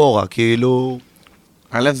שזזתי אחורה, כאילו...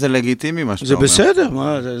 א', זה לגיטימי מה שאתה אומר. זה בסדר,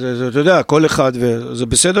 אתה יודע, כל אחד, זה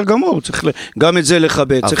בסדר גמור, צריך גם את זה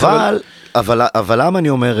לכבד. אבל למה אני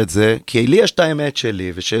אומר את זה? כי לי יש את האמת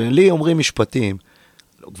שלי, ושלי אומרים משפטים,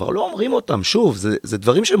 כבר לא אומרים אותם, שוב, זה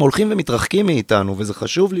דברים שהם הולכים ומתרחקים מאיתנו, וזה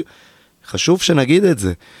חשוב לי, חשוב שנגיד את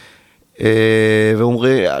זה.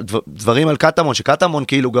 ואומרים, דברים על קטמון, שקטמון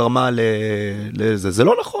כאילו גרמה לזה, זה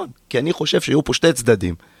לא נכון, כי אני חושב שיהיו פה שתי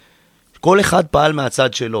צדדים. כל אחד פעל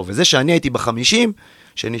מהצד שלו, וזה שאני הייתי ב50,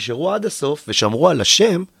 שנשארו עד הסוף ו-שמרו על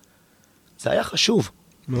השם, זה היה חשוב.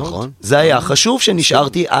 נכון. זה היה חשוב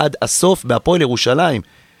שנשארתי עד הסוף בהפועל ירושלים,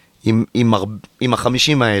 עם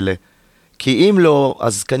ה50 כי אם לא,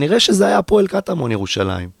 אז כנראה שזה היה הפועל קטמון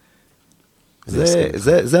ירושלים.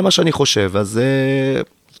 זה מה שאני חושב, אז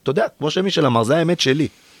אתה יודע, כמו שמישל אמר, זה האמת שלי.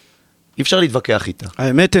 אי אפשר להתווכח איתה.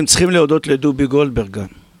 האמת, הם צריכים להודות לדובי גולדברג גם.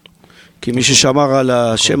 כי מי ששמר על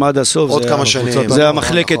השם עד הסוף, זה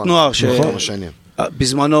המחלקת נוער,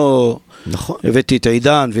 שבזמנו הבאתי את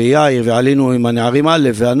עידן ויאיר, ועלינו עם הנערים א'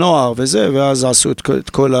 והנוער וזה, ואז עשו את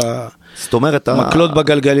כל המקלות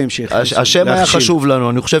בגלגלים. השם היה חשוב לנו,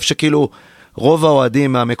 אני חושב שכאילו רוב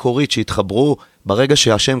האוהדים מהמקורית שהתחברו, ברגע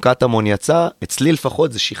שהשם קטמון יצא, אצלי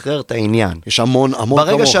לפחות זה שחרר את העניין. יש המון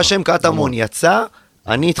ברגע שהשם קטמון יצא,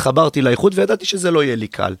 אני התחברתי לאיחוד וידעתי שזה לא יהיה לי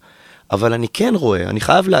קל. אבל אני כן רואה, אני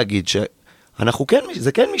חייב להגיד שאנחנו כן,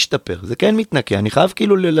 זה כן משתפר, זה כן מתנקה, אני חייב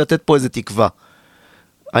כאילו לתת פה איזה תקווה.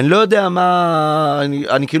 אני לא יודע מה,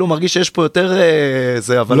 אני כאילו מרגיש שיש פה יותר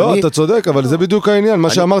זה, אבל לא, אתה צודק, אבל זה בדיוק העניין, מה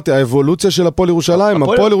שאמרתי, האבולוציה של הפועל ירושלים,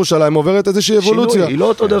 הפועל ירושלים עוברת איזושהי אבולוציה. שינוי, היא לא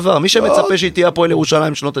אותו דבר, מי שמצפה שהיא תהיה הפועל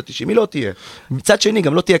ירושלים שנות ה-90, היא לא תהיה. מצד שני,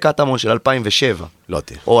 גם לא תהיה קטמון של 2007, לא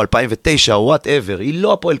תהיה. או 2009, או whatever, היא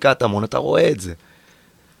לא הפועל קטמון, אתה רואה את זה.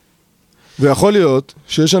 ויכול להיות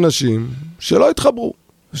שיש אנשים שלא התחברו,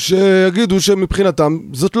 שיגידו שמבחינתם,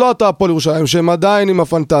 זאת לא אתה הפועל ירושלים, שהם עדיין עם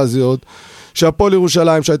הפנטזיות, שהפועל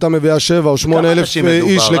ירושלים שהייתה מביאה 7 או 8 אלף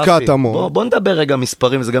איש לקטמון. בוא נדבר רגע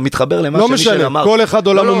מספרים, זה גם מתחבר למה שמישל אמר. כל אחד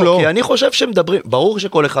עולם ומלואו. כי אני חושב שמדברים, ברור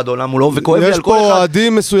שכל אחד עולם ומלואו, וכואב לי על כל אחד. יש פה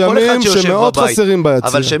אוהדים מסוימים שמאוד חסרים ביציע.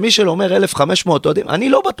 אבל שמישל אומר 1,500 אוהדים, אני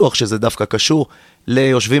לא בטוח שזה דווקא קשור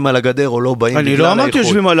ליושבים על הגדר או לא באים. אני לא אמרתי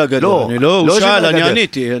יושבים על הגדר, אני לא שאל, אני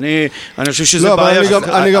עניתי. אני חושב שזה בעיה.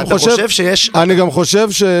 אני גם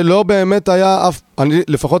חושב שלא באמת היה אף,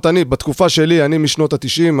 לפחות אני, בתקופה שלי, אני משנות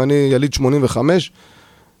ה-90, אני יליד 85,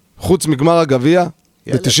 חוץ מגמר הגביע,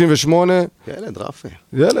 ב-98. ילד, רפי.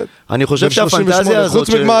 ילד. אני חושב שהפנטזיה הזאת, חוץ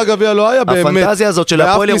מגמר הגביע לא היה באמת. הפנטזיה הזאת של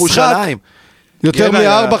הפועל ירושלים. יותר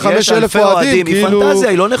מ-4-5 אלף אוהדים, כאילו, היא פנטזיה,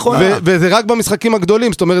 היא לא נכונה. וזה רק במשחקים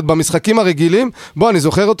הגדולים, זאת אומרת, במשחקים הרגילים, בוא, אני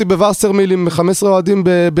זוכר אותי בווסרמיל עם 15 אוהדים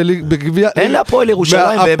בגביע. אין להפועל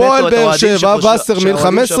ירושלים באמת אוהדים שחושבים.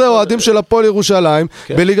 15 אוהדים של הפועל ירושלים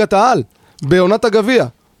בליגת העל, בעונת הגביע.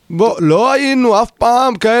 בוא, לא היינו אף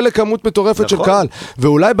פעם כאלה כמות מטורפת של קהל.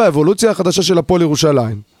 ואולי באבולוציה החדשה של הפועל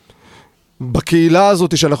ירושלים, בקהילה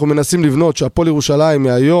הזאת שאנחנו מנסים לבנות, שהפועל ירושלים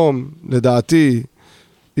מהיום, לדעתי,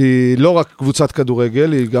 היא לא רק קבוצת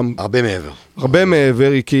כדורגל, היא גם... הרבה מעבר. הרבה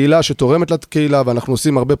מעבר, היא קהילה שתורמת לקהילה, ואנחנו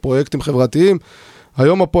עושים הרבה פרויקטים חברתיים.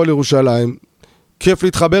 היום הפועל ירושלים, כיף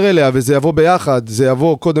להתחבר אליה, וזה יבוא ביחד, זה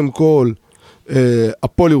יבוא קודם כל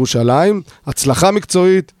הפועל ירושלים, הצלחה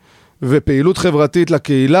מקצועית ופעילות חברתית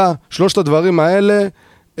לקהילה, שלושת הדברים האלה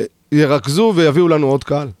ירכזו ויביאו לנו עוד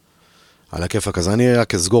קהל. על הכיפק, אז אני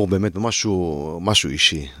רק אסגור באמת במשהו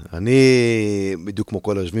אישי. אני, בדיוק כמו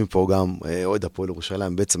כל היושבים פה, גם אוהד הפועל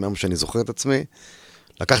ירושלים, בעצם היום שאני זוכר את עצמי,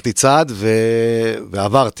 לקחתי צעד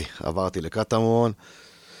ועברתי לקטמון.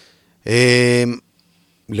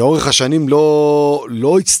 לאורך השנים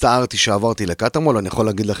לא הצטערתי שעברתי לקטמון, אני יכול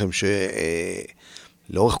להגיד לכם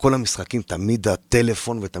שלאורך כל המשחקים, תמיד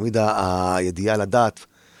הטלפון ותמיד הידיעה לדעת,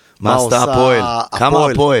 מה עושה הפועל,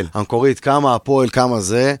 כמה הפועל, המקורית, כמה הפועל, כמה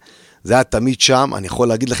זה. זה היה תמיד שם, אני יכול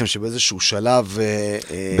להגיד לכם שבאיזשהו שלב...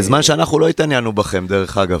 בזמן שאנחנו לא התעניינו בכם,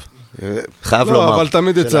 דרך אגב. חייב לומר. לא, אבל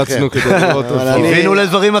תמיד הצענו כדי לראות. הבינו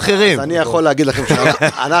לדברים אחרים. אז אני יכול להגיד לכם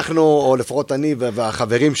שאנחנו, או לפחות אני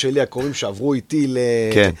והחברים שלי הקרובים שעברו איתי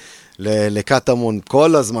לקטמון,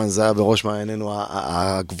 כל הזמן זה היה בראש מעיינינו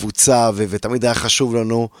הקבוצה, ותמיד היה חשוב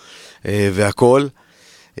לנו והכל.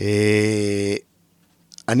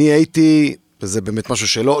 אני הייתי... וזה באמת משהו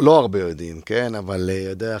שלא הרבה יודעים, כן? אבל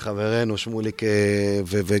יודע חברנו שמוליק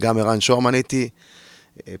וגם ערן שורמן, הייתי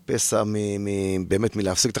פסע באמת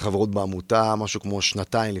מלהפסיק את החברות בעמותה, משהו כמו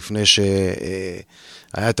שנתיים לפני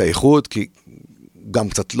שהיה את האיחוד, כי גם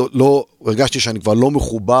קצת לא הרגשתי שאני כבר לא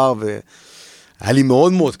מחובר, והיה לי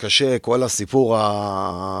מאוד מאוד קשה,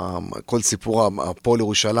 כל סיפור הפועל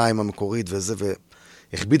ירושלים המקורית וזה,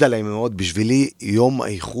 והכביד עליי מאוד. בשבילי יום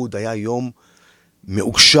האיחוד היה יום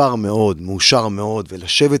מאושר מאוד,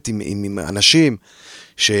 ולשבת עם אנשים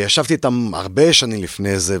שישבתי איתם הרבה שנים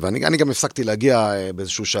לפני זה, ואני גם הפסקתי להגיע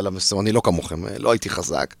באיזשהו שלב, אני לא כמוכם, לא הייתי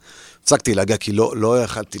חזק, הפסקתי להגיע כי לא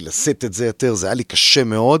יכלתי לשאת את זה יותר, זה היה לי קשה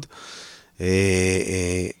מאוד,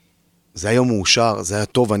 זה היה יום מאושר, זה היה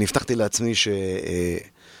טוב, ואני הבטחתי לעצמי שאני,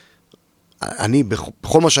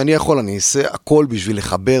 בכל מה שאני יכול, אני אעשה הכל בשביל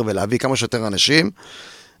לחבר ולהביא כמה שיותר אנשים,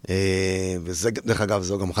 וזה, דרך אגב,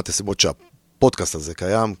 זו גם אחת הסיבות שהפודקאסט הזה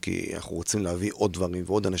קיים, כי אנחנו רוצים להביא עוד דברים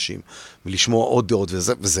ועוד אנשים, ולשמוע עוד דעות,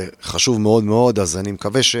 וזה חשוב מאוד מאוד, אז אני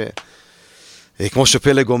מקווה כמו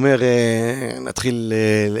שפלג אומר, נתחיל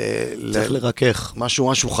צריך לרכך.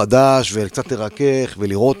 משהו חדש, וקצת לרכך,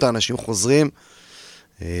 ולראות את האנשים חוזרים,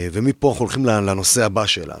 ומפה אנחנו הולכים לנושא הבא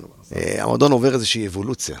שלנו. המועדון עובר איזושהי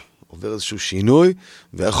אבולוציה, עובר איזשהו שינוי,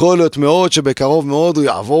 ויכול להיות מאוד שבקרוב מאוד הוא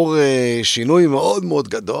יעבור שינוי מאוד מאוד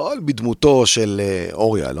גדול, בדמותו של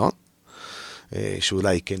אוריה, לא?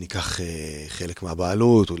 שאולי כן ייקח חלק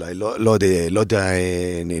מהבעלות, אולי לא יודע,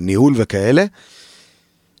 ניהול וכאלה.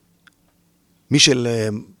 מישל,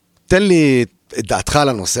 תן לי את דעתך על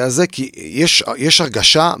הנושא הזה, כי יש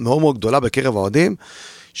הרגשה מאוד מאוד גדולה בקרב האוהדים,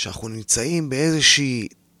 שאנחנו נמצאים באיזושהי,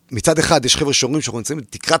 מצד אחד יש חבר'ה שאומרים שאנחנו נמצאים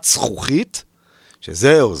בתקרת זכוכית,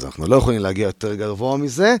 שזהו, אנחנו לא יכולים להגיע יותר גבוה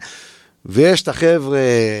מזה, ויש את החבר'ה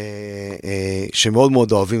שמאוד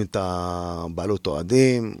מאוד אוהבים את הבעלות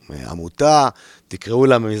אוהדים, עמותה, תקראו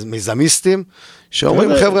לה מיזמיסטים, שאומרים,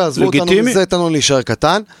 חבר'ה, עזבו אותנו מזה, תנו להישאר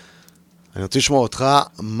קטן. אני רוצה לשמוע אותך,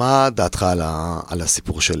 מה דעתך על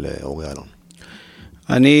הסיפור של אורי אלון?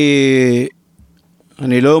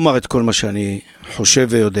 אני לא אומר את כל מה שאני חושב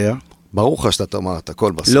ויודע. ברור לך שאתה תאמר את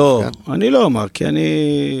הכל בסוף. לא, כן? אני לא אומר, כי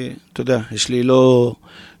אתה יודע, יש לי לא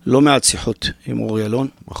מעט שיחות עם אורי אלון.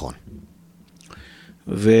 נכון.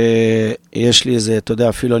 ויש לי איזה, אתה יודע,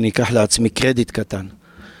 אפילו אני אקח לעצמי קרדיט קטן.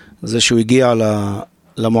 זה שהוא הגיע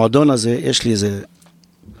למועדון הזה, יש לי איזה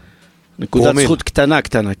נקודת זכות קטנה,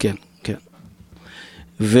 כן.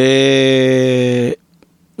 וזה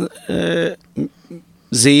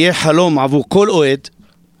יהיה חלום עבור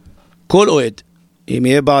כל אוהד, אם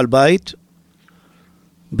יהיה בעל בית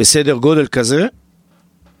בסדר גודל כזה,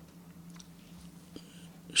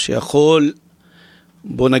 שיכול,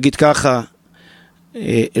 בוא נגיד ככה,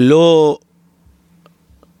 לא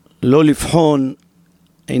לבחון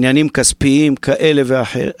עניינים כספיים כאלה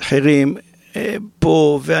ואחרים,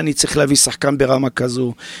 פה, ואני צריך להביא שחקן ברמה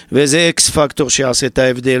כזו, ואיזה אקס פקטור שיעשה את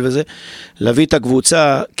ההבדל, וזה, להביא את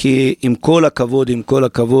הקבוצה, כי עם כל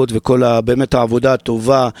הכבוד, וכל באמת העבודה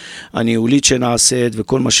הטובה, הניהולית שנעשית,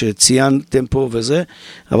 וכל מה שציינתם פה וזה,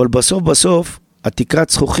 אבל בסוף, התקרת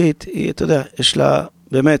זכוכית, היא, אתה יודע, יש לה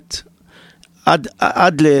באמת,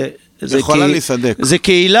 עד יכולה להיסדק. זה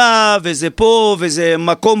קהילה, וזה פה, וזה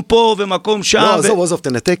מקום פה, ומקום שם. לא, עזוב,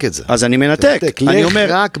 תנתק את זה. אז אני מנתק. אני אומר,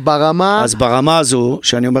 רק ברמה. אז ברמה הזו,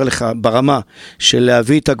 שאני אומר לך, ברמה של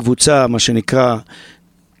להביא את הקבוצה, מה שנקרא,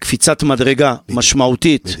 קפיצת מדרגה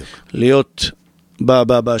משמעותית, להיות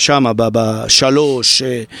שמה, בשלוש,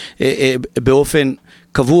 באופן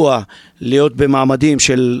קבוע, להיות במעמדים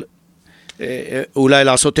של אולי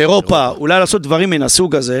לעשות אירופה, אולי לעשות דברים מן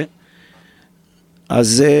הסוג הזה,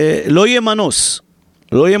 אז לא יהיה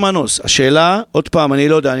מנוס. השאלה, עוד פעם, אני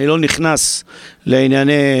לא יודע, אני לא נכנס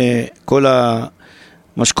לענייני כל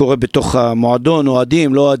מה שקורה בתוך המועדון,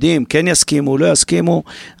 אוהדים, לא אוהדים, כן יסכימו, לא יסכימו.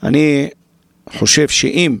 אני חושב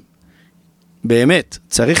שאם באמת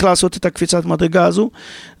צריך לעשות את הקפיצת מדרגה הזו,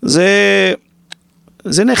 זה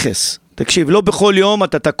נכס. תקשיב, לא בכל יום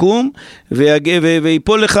אתה תקום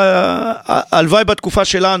ויפול לך, הלוואי בתקופה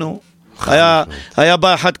שלנו, היה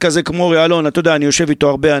בא אחד כזה כמו אורי אלון, אתה יודע, אני יושב איתו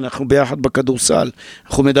הרבה, אנחנו ביחד בכדורסל,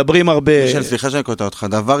 אנחנו מדברים הרבה. מישל, סליחה שאני קוטע אותך,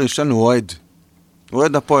 דבר יש לנו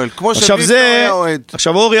אוהד הפועל, כמו שביטו היה אוהד.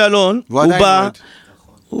 עכשיו אורי אלון,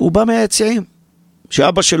 הוא בא מהיציעים,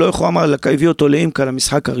 שאבא שלו איך הוא אמר, הביא אותו לאימקה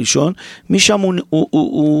למשחק הראשון, משם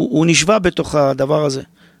הוא נשווה בתוך הדבר הזה,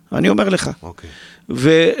 אני אומר לך.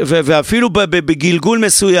 ואפילו בגלגול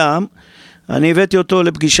מסוים, אני הבאתי אותו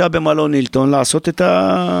לפגישה במלון הילטון, לעשות את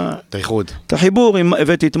החיבור,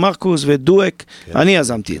 הבאתי את מרקוס ואת דואק, אני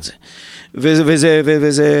יזמתי את זה.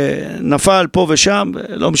 וזה נפל פה ושם,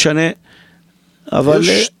 לא משנה, אבל...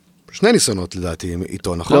 שני ניסיונות לדעתי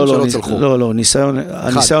איתו, נכון? שלא צלחו. לא,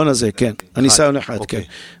 הניסיון הזה, כן. הניסיון אחד, כן.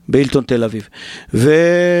 בהילטון תל אביב.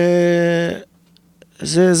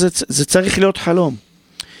 וזה צריך להיות חלום.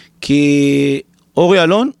 כי אורי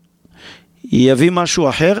אלון יביא משהו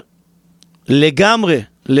אחר, לגמרי,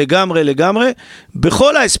 לגמרי, לגמרי,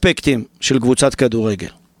 בכל האספקטים של קבוצת כדורגל.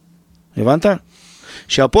 הבנת?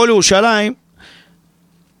 שהפועל ירושלים,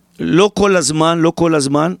 לא כל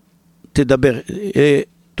הזמן תדבר,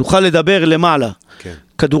 תוכל לדבר למעלה. כן.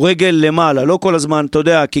 כדורגל למעלה, לא כל הזמן, אתה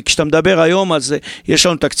יודע, כי כשאתה מדבר היום, אז יש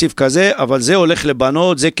לנו תקציב כזה, אבל זה הולך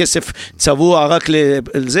לבנות, זה כסף צבוע רק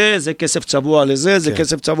לזה, זה כסף צבוע לזה, זה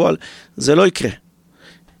כסף צבוע, זה לא יקרה.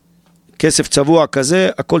 כסף צבוע כזה,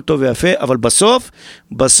 הכל טוב ויפה, אבל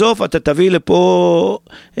בסוף אתה תביא לפה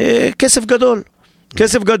כסף גדול.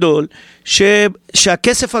 כסף גדול,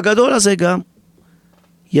 שהכסף הגדול הזה גם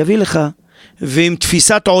יביא לך, ועם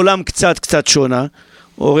תפיסת עולם קצת שונה,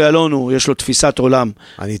 אורי אלונו, יש לו תפיסת עולם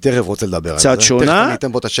אני תכף רוצה לדבר על זה. קצת שונה. תכף אני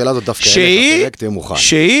אתן פה את השאלה הזאת דווקא אליך, תהיה מוכן.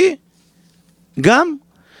 שהיא גם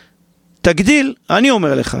תגדיל, אני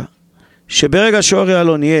אומר לך, שברגע שאורי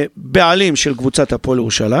אלון יהיה בעלים של קבוצת הפועל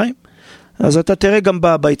ירושלים, אז אתה תראה גם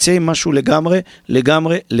ביציעים משהו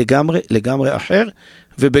לגמרי אחר,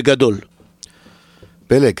 ובגדול.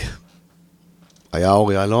 פלג, היה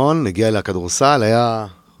אורי אלון, הגיע לכדורסל, היה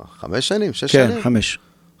 5 שנים, 6 שנים? כן, 5.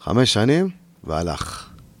 5 שנים, והלך.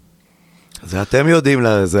 זה אתם יודעים,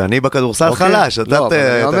 זה אני בכדורסל חלש. לא, אבל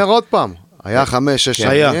אני אומר עוד פעם, היה 5-6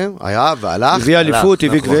 שנים, היה והלך. הביא אליפות,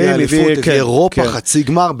 הביא גביעים, הביא אירופה, חצי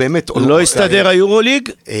גמר, באמת. לא הסתדר היורוליג.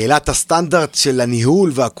 העלה את הסטנדרט של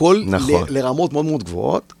הניהול והכל לרמות מאוד מאוד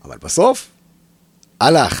גבוהות, אבל בסוף,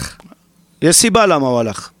 הלך. יש סיבה למה הוא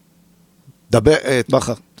הלך. דבר,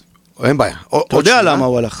 בכר. אין בעיה. אתה יודע למה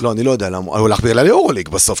הוא הלך? לא, אני לא יודע למה. הוא הלך בגלל היורוליג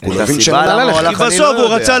בסוף. כי בסוף הוא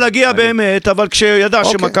רצה להגיע באמת, אבל כשידע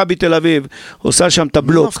שמכבי תל אביב עושה שם את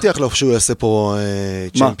הבלוק. אני מבטיח לו שהוא יעשה פה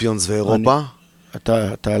צ'מפיונס ואירופה. אתה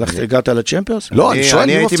הגעת לצ'מפיונס? לא,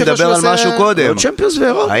 אני הייתי מדבר על משהו קודם. צ'מפיונס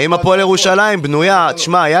ואירופה. האם הפועל ירושלים בנויה,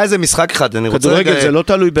 תשמע, היה איזה משחק אחד, אני רוצה כדורגל זה לא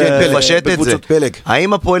תלוי בקבוצות פלג.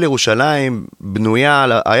 האם הפועל ירושלים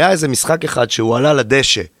בנויה, היה איזה משחק אחד שהוא עלה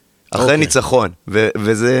לדשא, אחרי ניצחון,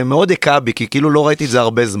 וזה מאוד הקע בי, כי כאילו לא ראיתי את זה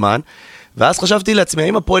הרבה זמן, ואז חשבתי לעצמי,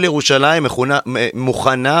 האם הפועל ירושלים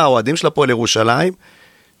מוכנה, האוהדים של הפועל ירושלים,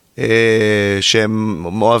 שהם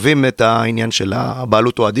אוהבים את העניין של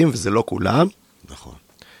הבעלות אוהדים, וזה לא כולם, נכון.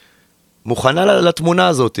 מוכנה לתמונה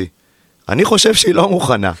הזאת. אני חושב שהיא לא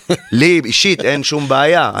מוכנה. לי אישית אין שום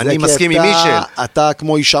בעיה, אני מסכים עם מישל. אתה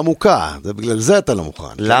כמו אישה מוכה, בגלל זה אתה לא מוכן.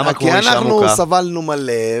 למה כמו אישה מוכה? כי אנחנו סבלנו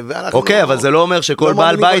מלא, אוקיי, אבל זה לא אומר שכל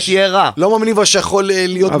בעל בית יהיה רע. לא מאמינים שיכול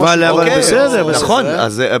להיות משהו. אבל בסדר. נכון,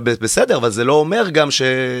 בסדר, אבל זה לא אומר גם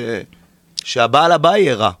שהבעל הבא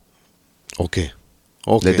יהיה רע. אוקיי.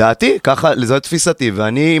 לדעתי, ככה, זו תפיסתי,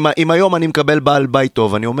 ואם היום אני מקבל בעל בית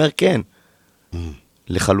טוב, אני אומר כן.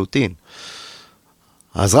 לחלוטין.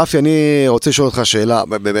 אז רפי, אני רוצה לשאול אותך שאלה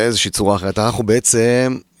באיזושהי צורה אחרת. אנחנו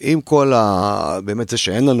בעצם, עם כל באמת זה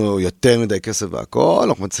שאין לנו יותר מדי כסף והכל,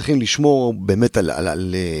 אנחנו מצליחים לשמור באמת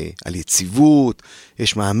על יציבות,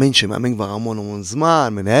 יש מאמן שמאמן כבר המון זמן,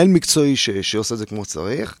 מנהל מקצועי שעושה את זה כמו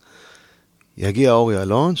צריך. יגיע אורי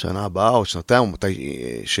אלון, שנה הבאה או שנתיים, או מתי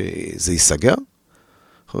שזה ייסגר.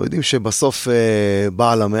 אנחנו יודעים שבסוף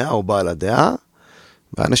בעל המאה או בעל הדעה,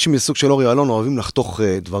 ואנשים מסוג של אורי אלון אוהבים לחתוך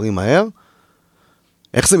דברים מהר.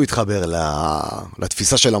 איך זה מתחבר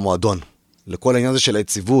לתפיסה של המועדון? לכל העניין הזה של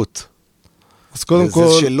היציבות? אז קודם כל...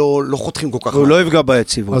 זה שלא חותכים כל כך... הוא לא יפגע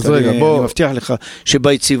ביציבות. אז רגע, בוא... אני מבטיח לך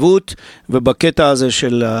שביציבות ובקטע הזה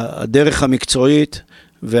של הדרך המקצועית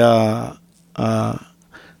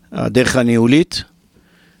והדרך הניהולית,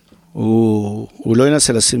 הוא לא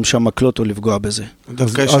ינסה לשים שם מקלות או לפגוע בזה.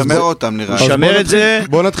 דווקא ישמר אותם נראה. ישמר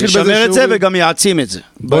את זה וגם יעצים את זה.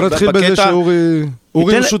 בוא נתחיל בזה שאורי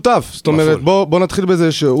הוא שותף. זאת אומרת, בוא נתחיל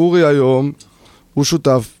בזה שאורי היום הוא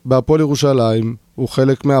שותף בהפועל ירושלים, הוא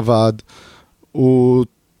חלק מהוועד, הוא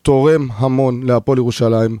תורם המון להפועל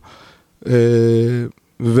ירושלים,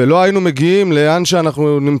 ולא היינו מגיעים לאן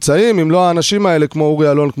שאנחנו נמצאים, אם לא האנשים האלה כמו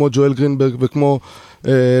אורי אלון, כמו ג'ואל גרינברג וכמו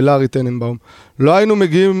לארי טננבאום. לא היינו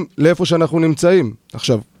מגיעים לאיפה שאנחנו נמצאים.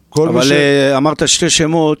 עכשיו, אבל אמרת שתי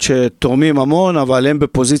שמות שתורמים המון, אבל הם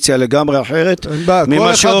בפוזיציה לגמרי אחרת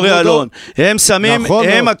ממה שאורי אלון. הם שמים,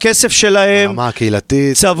 הם הכסף שלהם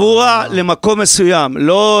צבוע למקום מסוים,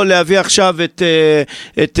 לא להביא עכשיו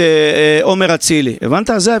את עומר אצילי. הבנת?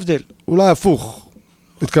 זה ההבדל. אולי הפוך.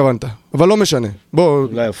 התכוונת, אבל לא משנה. בוא...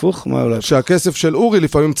 אולי הפוך? מה אולי הפוך? שהכסף של אורי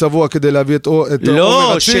לפעמים צבוע כדי להביא את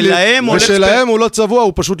לא, שלהם הולך... ושלהם הוא לא צבוע,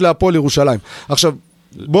 הוא פשוט להפועל ירושלים. עכשיו,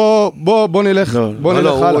 בוא נלך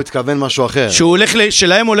הלאה. הוא התכוון משהו אחר.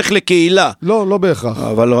 שלהם הולך לקהילה. לא בהכרח.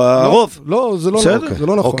 אבל הרוב. לא, זה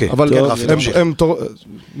לא נכון. אבל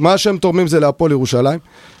מה שהם תורמים זה להפועל ירושלים.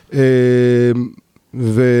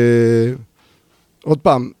 ועוד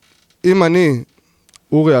פעם, אם אני...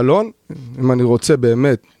 אורי אלון, אם אני רוצה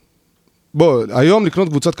באמת בוא, היום לקנות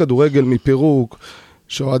קבוצת כדורגל מפירוק,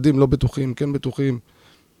 שאוהדים לא בטוחים, כן בטוחים,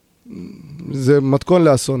 זה מתכון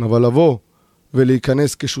לאסון, אבל לבוא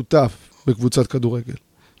ולהיכנס כשותף בקבוצת כדורגל,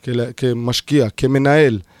 כמשקיע,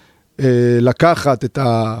 כמנהל, לקחת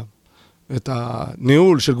את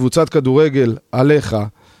הניהול של קבוצת כדורגל עליך,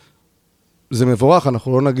 זה מבורך,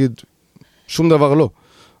 אנחנו לא נגיד שום דבר לא,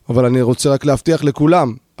 אבל אני רוצה רק להבטיח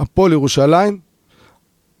לכולם, הפועל ירושלים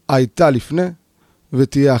הייתה לפני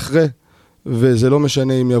ותהיה אחרי, וזה לא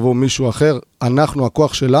משנה אם יבוא מישהו אחר, אנחנו,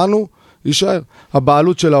 הכוח שלנו, יישאר.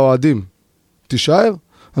 הבעלות של האוהדים תישאר,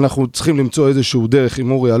 אנחנו צריכים למצוא איזשהו דרך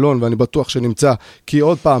עם אורי אלון, ואני בטוח שנמצא, כי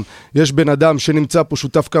עוד פעם, יש בן אדם שנמצא פה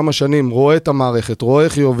שותף כמה שנים, רואה את המערכת, רואה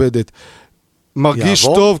איך היא עובדת, מרגיש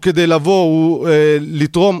טוב כדי לבוא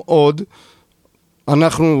לתרום עוד,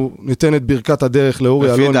 אנחנו ניתן את ברכת הדרך לאורי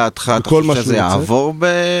אלון. לפי דעתך, אתה חושב שזה יעבור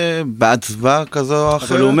בהצבעה כזו או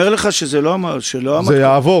אחרת? אבל הוא אומר לך שזה לא אמר. זה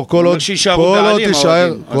יעבור, כל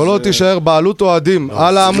עוד תישאר בעלות אוהדים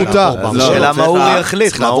על העמותה. שאלה מה אורי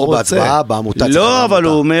יחליט, מה הוא רוצה. לא, אבל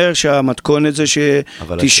הוא אומר שהמתכונת זה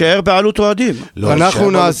שתישאר בעלות אוהדים.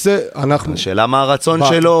 אנחנו נעשה... שאלה מה הרצון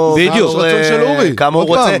שלו. בדיוק. כמה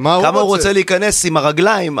הוא רוצה להיכנס עם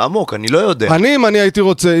הרגליים עמוק, אני לא יודע. אם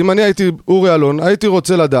אני הייתי אורי אלון, הייתי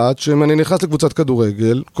רוצה לדעת שאם אני נכנס לקבוצת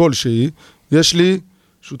כדורגל, כלשהי, יש לי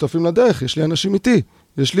שותפים לדרך, יש לי אנשים איתי,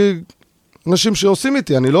 יש לי אנשים שעושים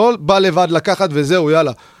איתי, אני לא בא לבד לקחת וזהו,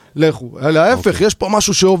 יאללה, לכו. להפך, יש פה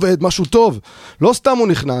משהו שעובד, משהו טוב. לא סתם הוא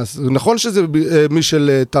נכנס, נכון שזה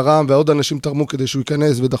מישל תרם ועוד אנשים תרמו כדי שהוא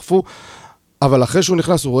ייכנס ודחפו, אבל אחרי שהוא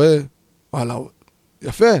נכנס הוא רואה, וואלה,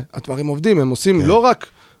 יפה, הדברים עובדים, הם עושים לא רק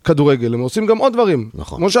כדורגל, הם עושים גם עוד דברים,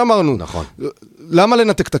 נכון. כמו שאמרנו. נכון. למה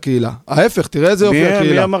לנתק את הקהילה? ההפך, תראה איזה אופי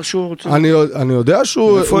הקהילה. מי אמר שהוא רוצה? אני יודע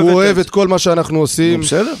שהוא אוהב את כל מה שאנחנו עושים,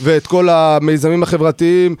 ואת כל המיזמים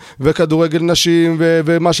החברתיים, וכדורגל נשים,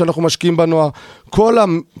 ומה שאנחנו משקיעים בנוער.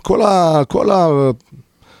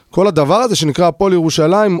 כל הדבר הזה שנקרא הפועל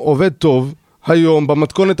ירושלים עובד טוב, היום,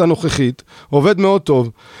 במתכונת הנוכחית, עובד מאוד טוב,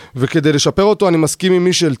 וכדי לשפר אותו אני מסכים עם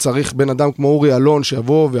מישל, צריך בן אדם כמו אורי אלון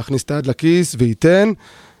שיבוא ויכניס את היד לכיס וייתן,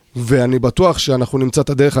 ואני בטוח שאנחנו נמצא את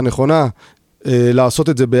הדרך הנכונה לעשות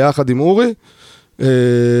את זה ביחד עם אורי,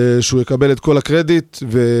 שהוא יקבל את כל הקרדיט,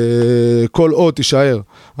 וכל עוד תישאר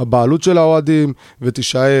הבעלות של האוהדים,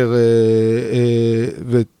 ותישאר,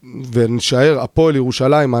 ונשאר הפועל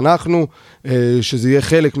ירושלים אנחנו, שזה יהיה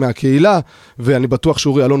חלק מהקהילה, ואני בטוח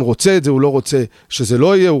שאורי אלון רוצה את זה, הוא לא רוצה שזה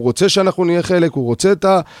לא יהיה, הוא רוצה שאנחנו נהיה חלק, הוא רוצה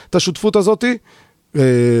את השותפות הזאת,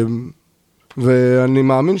 ואני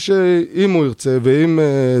מאמין שאם הוא ירצה, ואם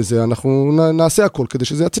זה, אנחנו נעשה הכל כדי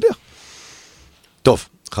שזה יצליח. טוב.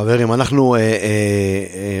 חברים, אנחנו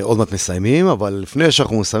עוד מעט מסיימים, אבל לפני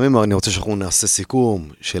שאנחנו מסיימים, אני רוצה שאנחנו נעשה סיכום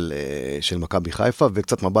של מכבי חיפה,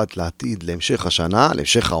 וקצת מבט לעתיד, להמשך השנה,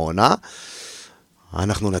 להמשך העונה.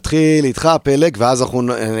 אנחנו נתחיל איתך, פלג, ואז אנחנו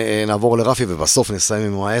נעבור לרפי, ובסוף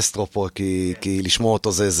נסיים עם האסטרו פה, כי לשמוע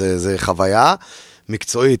אותו זה חוויה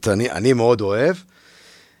מקצועית, אני מאוד אוהב.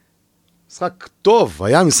 משחק טוב,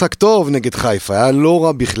 היה משחק טוב נגד חיפה, היה לא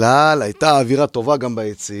רע בכלל, הייתה אווירה טובה גם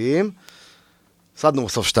ביציעים. סדנו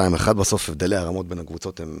בסוף 2-1, בסוף הבדלי הרמות בין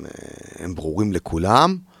הקבוצות הם ברורים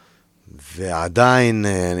לכולם, ועדיין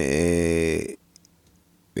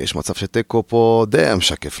יש מצב שטקו פה די היה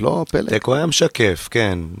משקף, לא פלא? טקו היה משקף,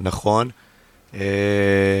 כן, נכון.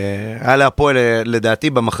 היה להפועל, לדעתי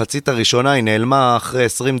במחצית הראשונה, היא נעלמה אחרי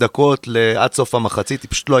 20 דקות, עד סוף המחצית, היא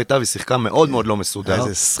פשוט לא הייתה, והיא שיחקה מאוד מאוד לא מסודר.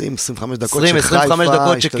 איזה 20-25 דקות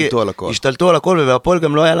שחיפה השתלטו על הכל. השתלטו על הכל, והפועל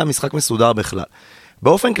גם לא היה לה משחק מסודר בכלל.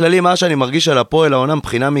 באופן כללי, מה שאני מרגיש על הפועל העונה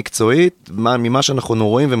מבחינה מקצועית, ממה שאנחנו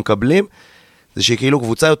רואים ומקבלים, זה שהיא כאילו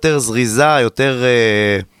קבוצה יותר זריזה,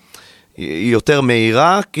 יותר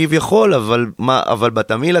מהירה, כביכול, אבל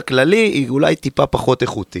בתמיל הכללי היא אולי טיפה פחות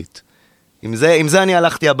איכותית. עם זה אני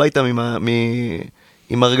הלכתי הביתה,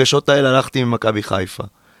 עם הרגשות האלה הלכתי ממכבי חיפה.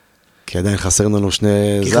 כי עדיין חסר לנו שני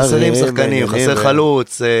זרים. כי חסרים שחקנים, חסר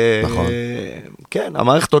חלוץ. נכון. כן,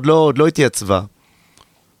 המערכת עוד לא התייצבה.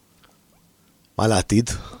 מה לעתיד?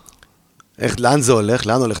 לאן זה הולך?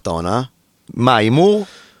 לאן הולך את העונה? מה, אימור?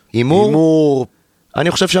 אימור?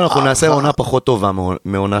 אני חושב שאנחנו נעשה עונה פחות טובה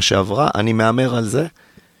מעונה שעברה, אני מאמר על זה.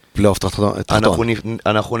 פלייאוף תחתון.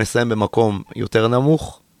 אנחנו נסיים במקום יותר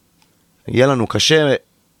נמוך, יהיה לנו קשה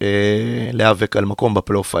להיאבק על מקום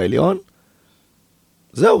בפלייאוף העליון.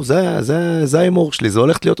 זהו, זה האימור שלי, זה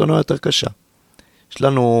הולכת להיות עונה יותר קשה. יש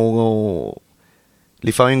לנו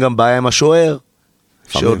לפעמים גם בעיה עם השוער,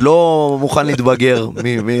 שעוד לא מוכן להתבגר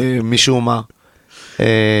משום מה.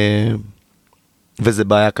 וזה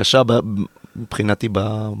בעיה קשה מבחינתי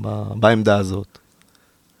בעמדה הזאת.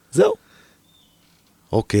 זהו.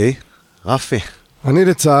 אוקיי, רפי, אני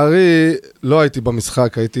לצערי לא הייתי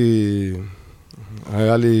במשחק,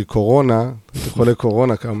 היה לי קורונה, הייתי חולה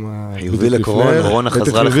קורונה כמה... חיובי לקורונה, קורונה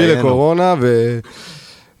חזרה לחיינו. חיובי לקורונה,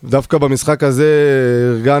 ודווקא במשחק הזה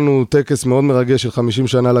ארגנו טקס מאוד מרגש של 50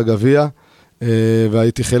 שנה לגביע,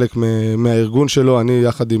 והייתי חלק מהארגון שלו, אני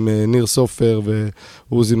יחד עם ניר סופר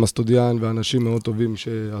ועוזי מסטודיאן, ואנשים מאוד טובים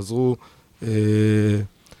שעזרו,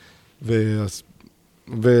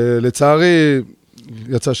 ולצערי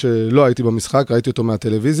יצא שלא הייתי במשחק, ראיתי אותו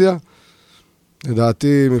מהטלוויזיה.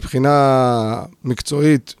 לדעתי, מבחינה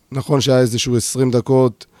מקצועית, נכון שהיה איזשהו 20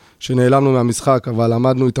 דקות שנעלמנו מהמשחק, אבל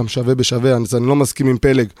עמדנו איתם שווה בשווה, אז אני לא מסכים עם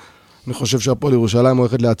פלג. אני חושב שהפועל ירושלים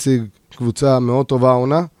הולכת להציג קבוצה מאוד טובה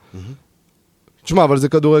העונה. תשמע, אבל זה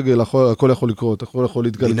כדורגל, הכל יכול לקרות, הכל יכול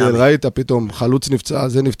להתגלגל. ראית פתאום, חלוץ נפצע,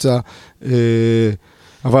 זה נפצע.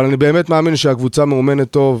 אבל אני באמת מאמין שהקבוצה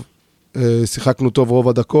מאומנת טוב, שיחקנו טוב רוב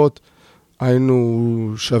הדקות,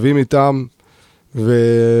 היינו שווים איתם,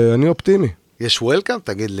 ואני אופטימי. יש וולקאם?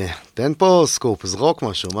 תגיד לי, תן פה סקופ, זרוק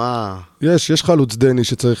משהו, מה... יש חלוץ דני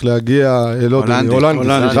שצריך להגיע,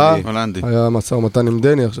 הולנדי. היה משא ומתן עם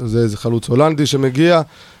דני, זה איזה חלוץ הולנדי שמגיע,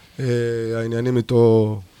 העניינים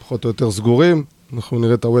איתו פחות או יותר סגורים, אנחנו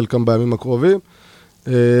נראה את הוולקאם בימים הקרובים,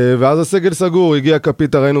 ואז הסגל סגור, הגיע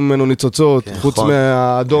קפיטה, ראינו ממנו ניצוצות, חוץ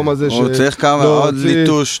מהאדום הזה הוא צריך כמה, עוד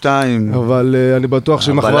ליטוש 2. אבל אני בטוח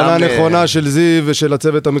שמכוונה נכונה של זיו ושל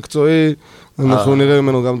הצוות המקצועי, אנחנו נראה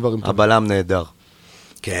ממנו גם דברים. הבלם נהדר.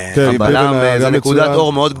 כן. הבלם זה נקודת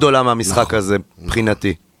אור מאוד גדולה מהמשחק הזה,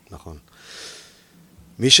 מבחינתי. נכון.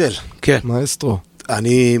 מישל. כן. מאסטרו.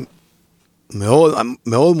 אני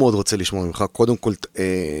מאוד מאוד רוצה לשמוע ממך, קודם כל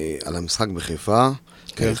על המשחק בחיפה,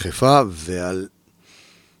 חיפה, ועל...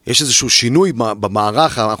 יש איזשהו שינוי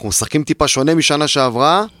במערך, אנחנו משחקים טיפה שונה משנה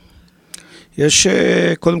שעברה? יש,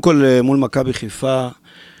 קודם כל, מול מכבי חיפה,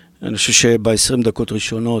 אני חושב שב-20 דקות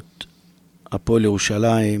ראשונות, הפועל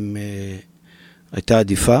ירושלים הייתה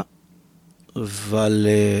עדיפה, אבל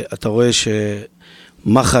אתה רואה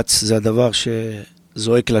שמחץ זה הדבר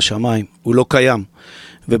שזועק לשמיים, הוא לא קיים,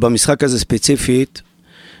 ובמשחק הזה ספציפית,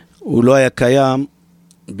 הוא לא היה קיים,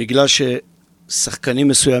 בגלל ששחקנים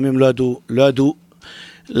מסוימים לא ידעו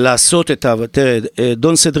לעשות את תראה,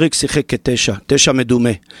 דון סדריק שיחק כ9 מדומה,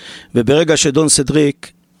 וברגע שדון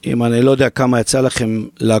סדריק, אם אני לא יודע כמה יצא לכם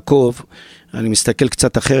לעקוב, אני מסתכל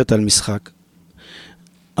קצת אחרת על משחק,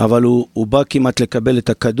 אבל הוא בא כמעט לקבל את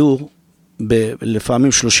הכדור,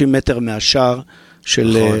 לפעמים 30 מטר מהשער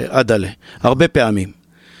של אדלה, הרבה פעמים.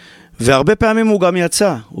 והרבה פעמים הוא גם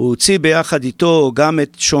יצא, הוא הוציא ביחד איתו גם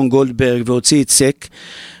את שון גולדברג והוציא את סק,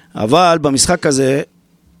 אבל במשחק הזה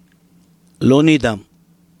לא נידם,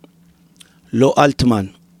 לא אלטמן.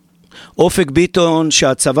 אופק ביטון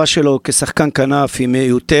שהצבא שלו כשחקן כנף היא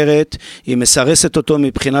מיותרת, היא מסרסת אותו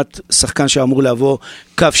מבחינת שחקן שאמור לבוא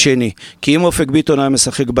קו שני. כי אם אופק ביטון היה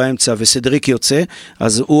משחק באמצע וסדריק יוצא,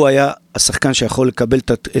 אז הוא היה השחקן שיכול לקבל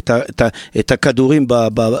את הכדורים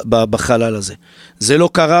בחלל הזה. זה לא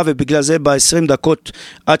קרה, ובגלל זה ב-20 דקות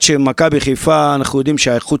עד שמכבי חיפה, אנחנו יודעים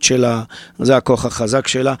שהאיכות שלה, זה הכוח החזק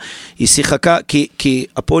שלה, היא שיחקה, כי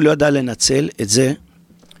הפועל לא ידע לנצל את זה,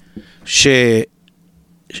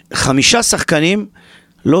 5 שחקנים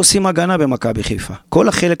לא עושים הגנה במכבי חיפה. כל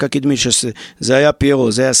החלק הקדמי, זה היה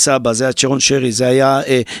פיירו, זה היה סבא, זה היה צ'רון שרי, זה היה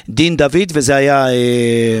דין דוד וזה היה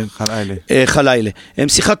חלילה. הם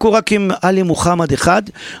שיחקו רק עם אלי מוחמד אחד,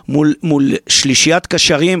 מול שלישיית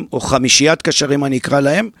קשרים, או 5 קשרים אני אקרא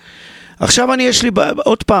להם. עכשיו יש לי,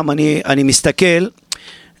 עוד פעם, אני מסתכל,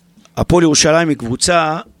 הפועל ירושלים היא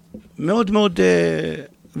קבוצה מאוד מאוד...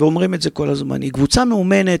 ואומרים את זה כל הזמן, היא קבוצה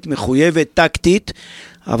מאומנת, מחויבת, טקטית,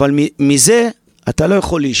 אבל מזה אתה לא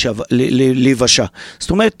יכול להיוושע. זאת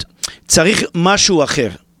אומרת, צריך משהו אחר.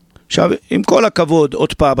 עכשיו, עם כל הכבוד,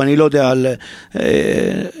 עוד פעם, אני לא יודע על,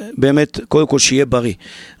 באמת, קודם כל שיהיה בריא,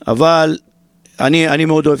 אבל אני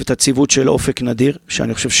מאוד אוהב את הציוות של אופק נדיר,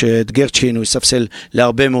 שאני חושב שאת גרצ'ין הוא יספסל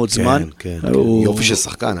להרבה מאוד זמן. כן, יופי של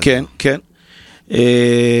שחקן. כן, כן.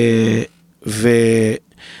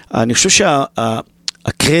 ואני חושב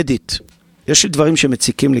הקרדיט, יש לי דברים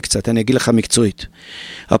שמציקים לי קצת, אני אגיד לך מקצועית.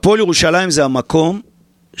 הפועל ירושלים זה המקום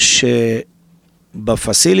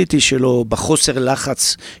שבפסיליטי שלו, בחוסר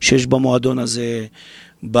לחץ שיש במועדון הזה,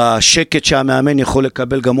 בשקט שהמאמן יכול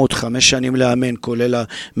לקבל גם עוד 5 שנים לאמן, כולל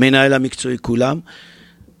המנהל המקצועי כולם,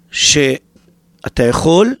 שאתה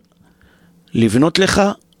יכול לבנות לך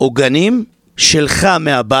עוגנים שלך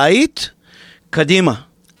מהבית, קדימה.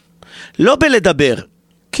 לא בלדבר,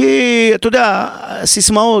 כי, אתה יודע,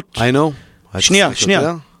 סיסמאות... I know. שנייה.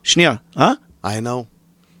 I know.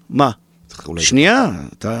 מה? שנייה.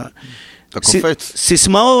 אתה קופץ.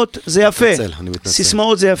 סיסמאות זה יפה.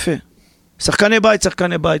 סיסמאות זה יפה. שחקני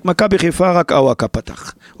בית, מכבי חיפה רק אוהקה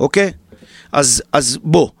פתח, אוקיי? אז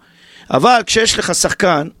בוא. אבל כשיש לך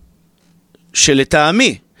שחקן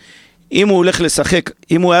שלטעמי, אם הוא הולך לשחק,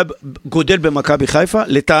 אם הוא היה גודל במכבי חיפה,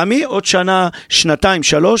 לטעמי עוד שנה, 2-3,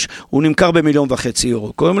 הוא נמכר ב1.5 מיליון.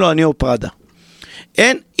 קוראים לו אני או פרדה.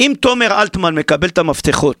 אם תומר אלטמן מקבל את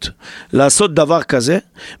המפתחות לעשות דבר כזה,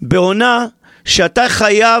 בעונה שאתה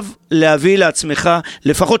חייב להביא לעצמך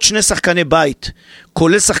לפחות 2 שחקני בית,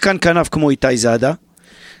 כולל שחקן כנף כמו איתי זאדה,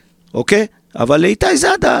 אוקיי? אבל לאיתי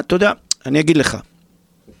זאדה, אתה יודע, אני אגיד לך,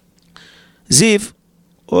 זיו,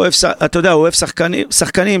 אתה יודע, הוא אוהב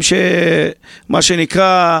שחקנים שמה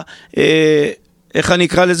שנקרא, איך אני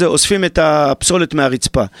אקרא לזה, אוספים את הפסולת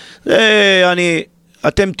מהרצפה.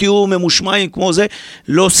 אתם תהיו ממושמעים כמו זה,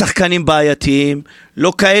 לא שחקנים בעייתיים,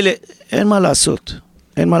 לא כאלה, אין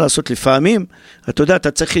מה לעשות לפעמים, אתה יודע,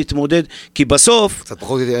 אתה צריך להתמודד, כי בסוף, קצת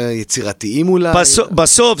פחות יצירתיים אולי.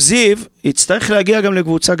 בסוף זיו יצטרך להגיע גם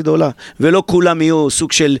לקבוצה גדולה, ולא כולם יהיו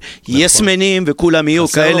סוג של יסמנים, וכולם יהיו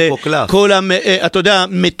כאלה, כולם, אתה יודע,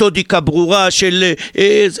 מתודיקה ברורה של,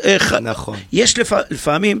 נכון. יש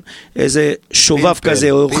לפעמים איזה שובב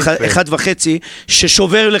כזה, או 1.5,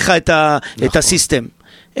 ששובר לך את הסיסטם.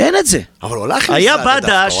 אין את זה. אבל הוא הולך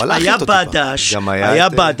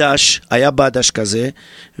היה בדש כזה,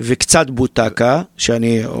 וקצת בוטקה,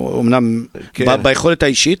 שאני אומנם ביכולת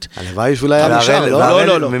האישית. הלוואי שאולי היה משל.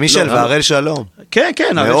 לא. מישל והראל שלום. כן,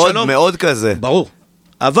 הראל שלום. מאוד כזה. ברור.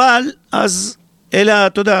 אבל, אז, אלה,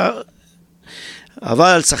 אתה יודע,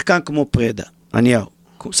 אבל שחקן כמו פרדה,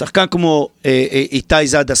 שחקן כמו איתי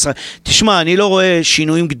זאדה, תשמע, אני לא רואה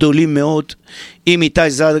שינויים גדולים מאוד, אם איתי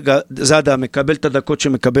זאדה מקבל את הדקות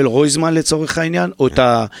שמקבל רויזמן לצורך העניין, או את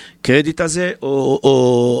הקרדיט הזה,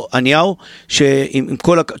 או עניהו, שעם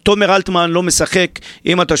כל, תומר אלטמן לא משחק,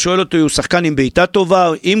 אם אתה שואל אותו, הוא שחקן עם בעיטה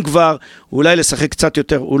טובה, אם כבר, אולי לשחק קצת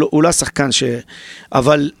יותר, הוא לא שחקן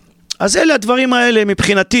אבל, אז אלה הדברים האלה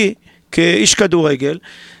מבחינתי, כאיש כדורגל,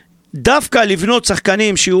 דווקא לבנות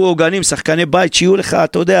שחקנים שיהיו עוגנים, שחקני בית שיהיו לך,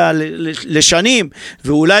 אתה יודע, לשנים,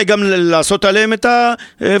 ואולי גם לעשות עליהם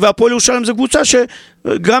והפועל ירושלים זה קבוצה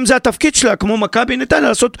שגם זה התפקיד שלה, כמו מכבי נתנאל,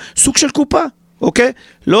 לעשות סוג של קופה, אוקיי?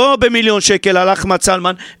 לא ב1,000,000 שקל על אחמד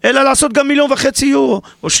סלמן, אלא לעשות גם 1.5 מיליון יורו,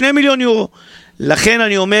 או 2 מיליון יורו. לכן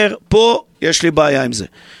אני אומר, פה יש לי בעיה עם זה.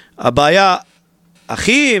 הבעיה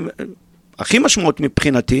הכי משמעות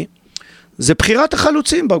מבחינתי, זה בחירת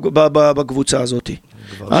החלוצים בקבוצה הזאת.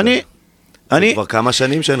 כבר כמה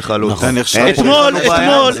שנים שאין חלוץ.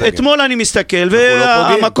 אתמול אני מסתכל,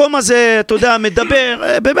 והמקום הזה, אתה יודע,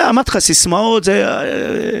 מדבר, באמת, אמרת לך, סיסמאות,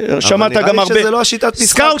 שמעת גם הרבה. אבל נראה לי שזה לא השיטת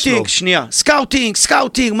משחק שלו.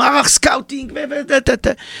 סקאוטינג, מערך סקאוטינג,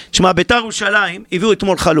 תשמע, בית"ר ירושלים הביאו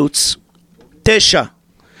אתמול חלוץ, 9,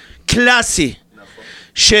 קלאסי,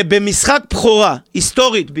 שבמשחק בחורה,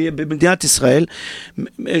 היסטורית במדינת ישראל,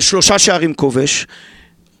 3 שערים כובש,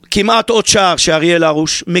 כמעט עוד שער שאריאל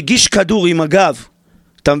הרוש, מגיש כדור עם הגב,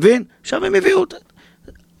 אתה מבין? עכשיו הם הביאו אותה.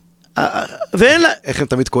 איך הם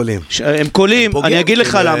תמיד קולים? הם קולים, אני אגיד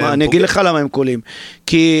לך למה הם קולים.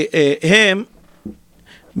 כי הם,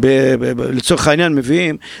 לצורך העניין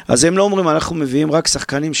מביאים, אז הם לא אומרים, אנחנו מביאים רק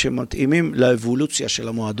שחקנים שמתאימים לאבולוציה של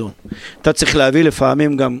המועדון. אתה צריך להביא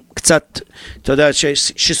לפעמים גם קצת, אתה יודע,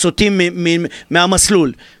 שסוטים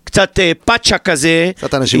מהמסלול. קצת פאצ'ה כזה,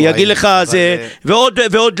 יגיד לך זה,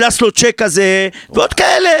 ועוד לסלו צ'ק כזה, ועוד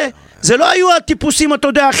כאלה. זה לא היו הטיפוסים, אתה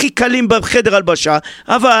יודע, הכי קלים בחדר הלבשה,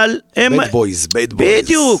 אבל הם... bad boys.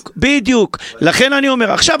 בדיוק. לכן אני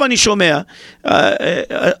אומר, עכשיו אני שומע,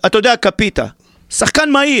 אתה יודע, קפיטה,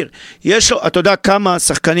 שחקן מהיר, יש לו, אתה יודע כמה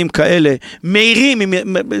שחקנים כאלה, מהירים,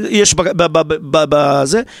 יש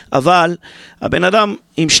בזה, אבל הבן אדם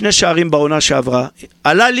עם 2 שערים בעונה שעברה,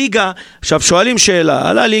 עלה ליגה, עכשיו שואלים שאלה,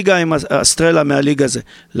 עלה ליגה עם אסטרלה מהליגה הזה,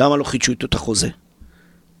 למה לא חידשו איתו את החוזה?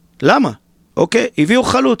 למה? אוקיי, הביאו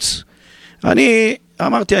חלוץ. אני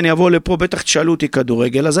אמרתי, אני אבוא לפה, בטח תשאלו אותי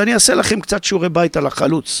כדורגל, אז אני אעשה לכם קצת שיעורי בית על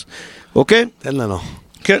החלוץ, אוקיי? תן לנו.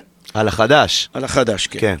 כן. על החדש. על החדש,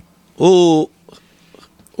 כן.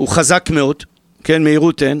 הוא חזק מאוד, כן,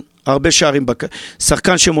 מהירות אין, הרבה שערים,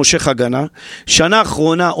 שחקן שמושך הגנה, שנה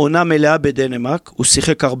האחרונה, עונה מלאה בדנמרק, הוא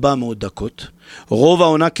שיחק 400 דקות, רוב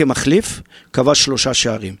העונה כמחליף, כבש 3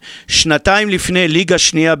 שערים. 2 לפני ליגה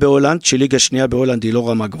שנייה בהולנד, שליגה שנייה בהולנד היא לא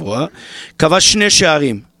רמה גבוהה, כבש 2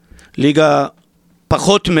 שערים, ליגה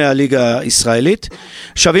פחות מהליגה הישראלית.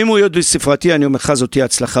 עכשיו, אם הוא יודע ספרתי, אני אומר לך, זאת תהיה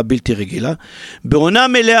הצלחה בלתי רגילה. בעונה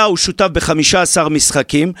מלאה הוא שותף ב15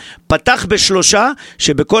 משחקים, פתח ב3,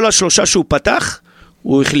 שבכל ה3 שהוא פתח,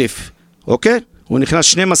 הוא החליף. אוקיי? הוא נכנס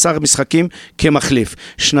 12 משחקים כמחליף.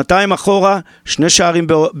 2 אחורה, 2 שערים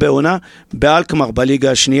בעונה, באלקמר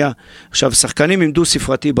בליגה השנייה. עכשיו, שחקנים עם דו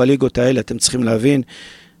ספרתי בליגות האלה, אתם צריכים להבין,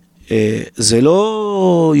 זה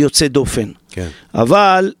לא יוצא דופן. כן.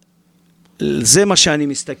 אבל זה מה שאני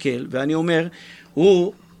מסתכל, ואני אומר,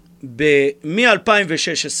 הוא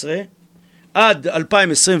מ-2016 עד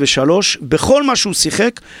 2023, בכל מה שהוא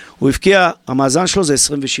שיחק, הוא הבקיע, המאזן שלו זה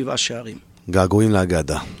 27 שערים. געגועים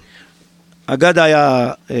לאגדה. אגדה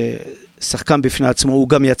היה שחקן בפני עצמו, הוא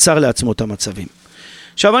גם יצר לעצמו את המצבים.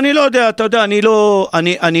 עכשיו אני לא יודע, אתה יודע,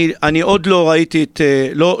 אני עוד לא ראיתי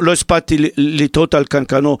לא הספקתי לטעות על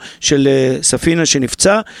קנקנו של ספינה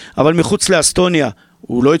שנפצע, אבל מחוץ לאסטוניה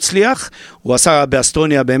הוא לא הצליח, הוא עשה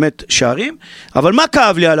באסטוניה באמת שערים, אבל מה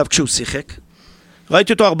כאב לי עליו כשהוא שיחק?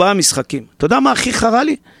 ראיתי אותו 4 משחקים. אתה יודע מה הכי חרה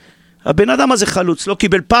לי? הבן אדם הזה חלוץ, לא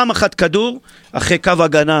קיבל פעם אחת כדור, אחרי קו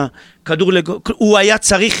הגנה, הוא היה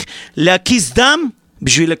צריך להקיס דם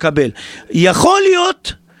בשביל לקבל. יכול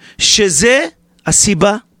להיות שזה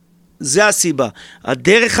הסיבה, זה הסיבה.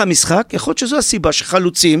 הדרך המשחק, יכול להיות שזו הסיבה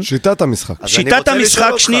שחלוצים... שיטת המשחק. שיטת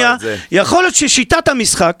המשחק, שנייה, יכול להיות ששיטת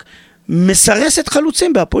המשחק מסרסת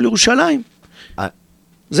חלוצים בהפועל ירושלים.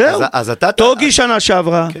 זהו. טוגי שנה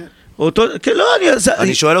שעברה.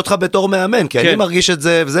 אני שואל אותך בתור מאמן, כי אני מרגיש את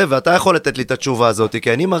זה וזה, ואתה יכול לתת לי את התשובה הזאת,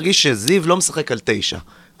 כי אני מרגיש שזיו לא משחק על 9.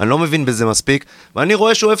 אני לא מבין בזה מספיק, ואני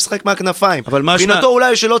רואה שהוא אוהב שחק מהכנפיים. מבחינתו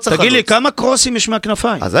אולי שלא צריך חלוץ. תגיד לי, כמה קרוסים יש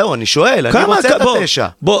מהכנפיים? אז זהו, אני שואל, אני רוצה את 9.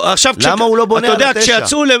 למה הוא לא בונה על 9? אתה יודע,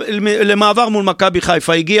 כשיצאו למעבר מול מכבי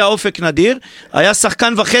חיפה, הגיע אופק נדיר, היה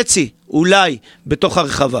שחקן וחצי, אולי, בתוך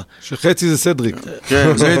הרחבה. שחצי זה סדריק.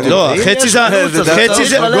 לא, חצי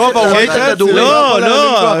זה... לא,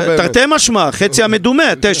 תרתי משמע, חצי המדומה,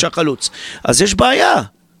 9 חלוץ. אז יש בעיה.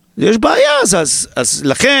 אז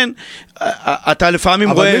לכן, אתה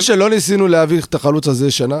לפעמים רואה... אבל מי שלא ניסינו להביא את החלוץ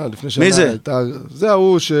הזה שנה, לפני שנה... מי זה? זה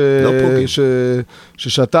ההוא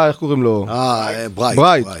ששתה, איך קוראים לו?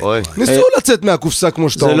 ברייט. ניסו לצאת מהקופסה כמו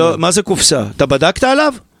שאתה אומר. מה זה קופסה? אתה בדקת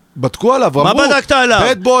עליו? בדקו עליו, אמרו. מה בדקת עליו?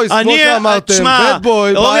 בד בויז, כמו שאמרתם, בד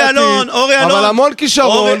בוי, אבל המון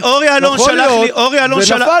כישרון, יכול להיות,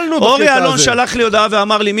 ונפלנו בקטע הזה. שלח לי הודעה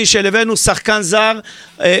ואמר לי, מישל, הבאנו שחקן זר,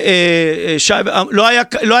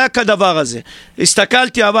 לא היה כדבר הזה.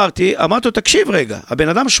 הסתכלתי, אמרתי לו, תקשיב רגע, הבן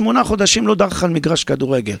אדם 8 חודשים לא דרך על מגרש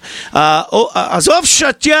כדורגל. עזוב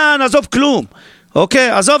שתיין, עזוב כלום. אוקיי,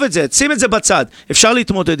 עזוב את זה, שים את זה בצד, אפשר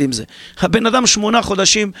להתמודד עם זה. הבן אדם 8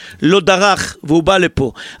 חודשים לא דרך והוא בא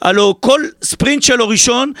לפה. הלוא כל ספרינט שלו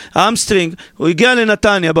ראשון, האמסטרינג, הוא הגיע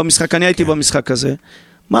לנתניה במשחק, אני הייתי במשחק הזה.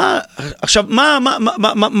 עכשיו,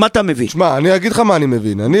 מה אתה מבין? תשמע, אני אגיד לך מה אני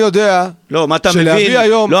מבין. אני יודע... לא, מה אתה מבין?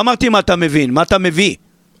 לא אמרתי מה אתה מבין, מה אתה מביא?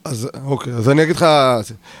 אז אוקיי, אז אני אגיד לך...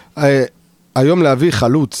 היום להביא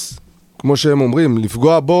חלוץ, כמו שהם אומרים,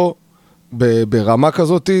 לפגוע בו ברמה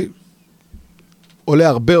כזאת... עולה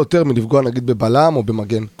הרבה יותר מלפגוע נגיד בבלם או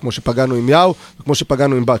במגן, כמו שפגענו עם יאו, וכמו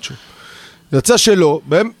שפגענו עם בצ'ו. יצא שלא,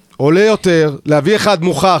 עולה יותר, להביא אחד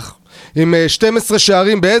מוכח, עם 12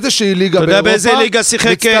 שערים באיזושהי ליגה באירופה, אתה יודע באיזה ליגה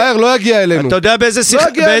שיחק... מצטער, לא יגיע אלינו. אתה יודע באיזה שיחק... לא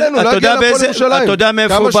יגיע אלינו, לא יגיע לפועל ירושלים. אתה יודע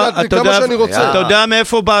מאיפה בא... כמה שאני רוצה. אתה יודע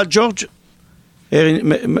מאיפה בא ג'ורג'?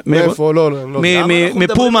 מאיפה? לא.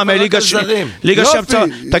 מפומה, מליגה שבצע.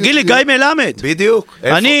 תגיד לי, גיא מלמד. בדיוק.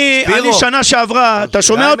 אני שנה שעברה, אתה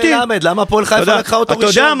שומע אותי? גיא מלמד, למה הפועל חיפה לקחה אותו ראשון?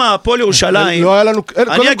 אתה יודע מה, הפועל ירושלים. לא היה לנו...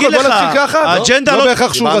 אני אגיד לך, האג'נדה לא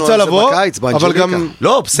בהכרח שהוא רצה לבוא, אבל גם...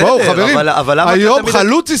 לא, בסדר, אבל היום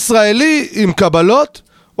חלוץ ישראלי עם קבלות,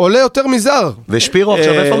 עולה יותר מזר. ושפירו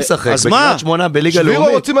עכשיו איפה משחק? בקריית שמונה בליגה לאומית.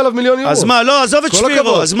 שפירו רוצים עליו 1,000,000 יורו. אז מה, לא, עזוב את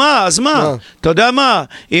שפירו, אז מה? אתה יודע מה?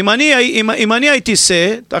 אם אני הייתי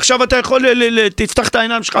עכשיו אתה יכול, תפתח את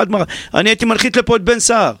העיניים שלך, אני הייתי מנחית לפה את בן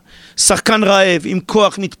סער. שחקן רעב, עם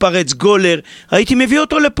כוח מתפרץ, גולר, הייתי מביא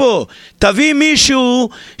אותו לפה. תביא מישהו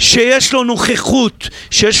שיש לו נוכחות,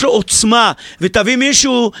 שיש לו עוצמה, ותביא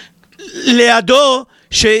מישהו לידו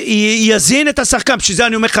שיזין את השחקן. בשביל זה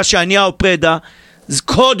אני אומר לך שאני פרדה,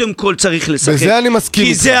 קודם כל צריך לשחק. בזה אני מסכים.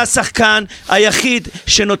 כי זה השחקן היחיד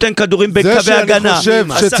שנותן כדורים בקווי הגנה. זה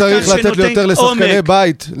שאני חושב שצריך לתת יותר לשחקני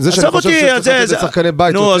בית. זה שאני חושב שצריך לתת לשחקני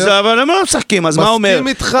בית יותר. נו, אבל הם לא משחקים, אז מה אומר? מסכים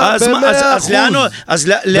איתך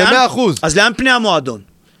ב100%. אז לאן פני המועדון?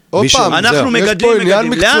 עוד פעם, אנחנו יש פה עניין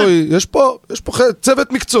מקצועי, יש פה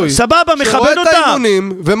צוות מקצועי. סבבה, מכבד אותם. שרואה את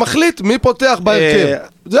האימונים ומחליט מי פותח בהרכב.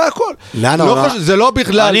 זה הכל. זה לא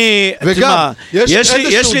בכלל. וגם, יש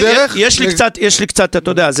איזשהו דרך... יש לי קצת,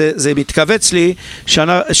 אתה יודע, זה מתכווץ לי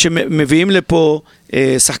שמביאים לפה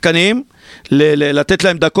שחקנים, לתת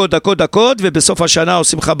להם דקות, ובסוף השנה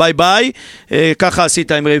עושים לך ביי ביי, ככה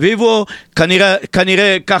עשית עם רביבו,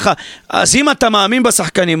 כנראה ככה. אז אם אתה מאמין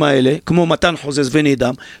בשחקנים האלה, כמו מתן חוזז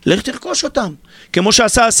ונידם, לך תרכוש אותם. כמו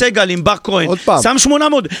שעשה הסגל עם בר כהן, שם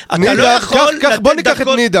 800, אתה לא יכול בוא ניקח את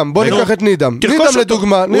נידם, נידם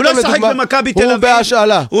לדוגמה, הוא לא ישחק במכבי תל הוא אביב,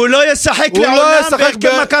 בהשאלה, הוא לא ישחק לעולם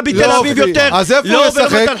במכבי תל אביב יותר, לא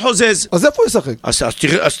במתן חוזז. אז איפה הוא ישחק?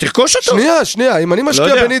 אז תרכוש אותו. שנייה, אם אני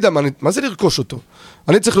משקיע בנידם, מה זה לרכוש אותו?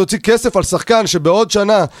 אני צריך להוציא כסף על שחקן שבעוד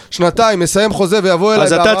שנה, שנתיים, מסיים חוזה ויבוא אליי.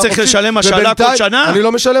 אז אתה צריך לשלם השאלה כל שנה? אני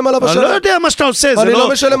לא משלם עליו השאלה. אני לא יודע מה שאתה עושה, זה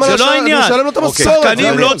לא העניין. אני משלם לו את המשכורת.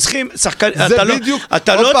 שחקנים לא צריכים,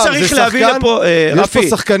 אתה לא צריך להביא לפה,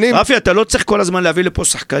 רפי, אתה לא צריך כל הזמן להביא לפה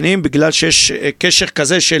שחקנים, בגלל שיש קשר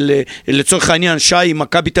כזה של, לצורך העניין, שי,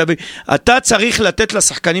 מכבי תל אביב. אתה צריך לתת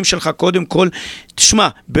לשחקנים שלך קודם כל, תשמע,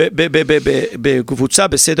 בקבוצה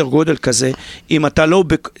בסדר גודל כזה, אם אתה לא,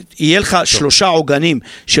 יהיה לך 3 עוגנים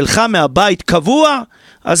שלך מהבית קבוע,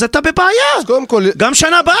 אז אתה בבעיה. גם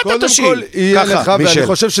שנה הבאה אתה תשאיר. קודם כל יהיה לך, ואני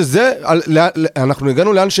חושב שזה, אנחנו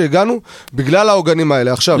הגענו לאן שהגענו, בגלל העוגנים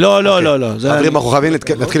האלה. עכשיו. לא. חברים, אנחנו חייבים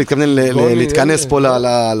להתחיל להתכנס פה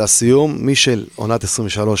לסיום. מישל, עונת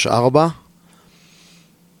 23-4.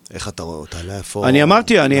 איך אתה רואה אותה? לאיפה? אני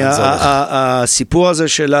אמרתי, הסיפור הזה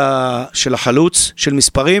של החלוץ, של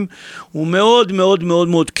מספרים, הוא מאוד מאוד מאוד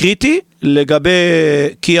מאוד קריטי, לגבי,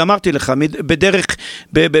 כי אמרתי לך, בדרך,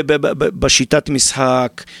 בשיטת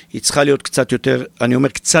משחק, היא צריכה להיות קצת יותר, אני אומר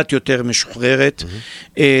קצת יותר משוחררת,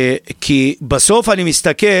 כי בסוף אני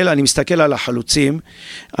מסתכל על החלוצים,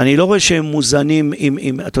 אני לא רואה שהם מוזנים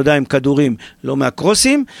אתה יודע, עם כדורים, לא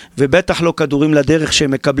מהקרוסים, ובטח לא כדורים לדרך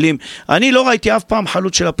שהם מקבלים. אני לא ראיתי אף פעם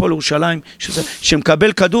חלוץ של הפועל ירושלים,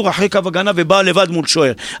 שמקבל כדור אחרי קו הגנה ובא לבד מול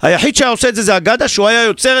שוער. היחיד שהיה עושה את זה הגדה, שהוא היה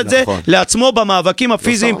יוצר את זה לעצמו במאבקים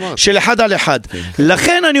הפיזיים של 1 על 1.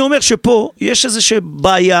 לכן אני אומר שפה יש איזושהי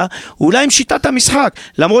בעיה, אולי עם שיטת המשחק,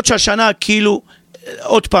 למרות שהשנה כאילו,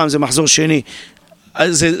 עוד פעם זה מחזור שני,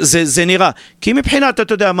 זה נראה, כי מבחינת,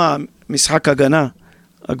 אתה יודע מה, משחק הגנה,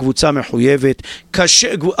 הקבוצה מחויבת,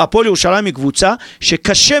 הפועל ירושלים היא קבוצה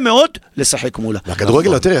שקשה מאוד לשחק מולה.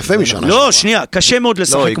 הכדורגל יותר יפה משנה. לא, שנייה, קשה מאוד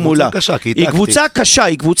לשחק מולה. היא קבוצה קשה,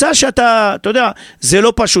 היא קבוצה שאתה, אתה יודע, זה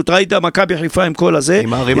לא פשוט, ראית מכבי חיפה עם כל הזה.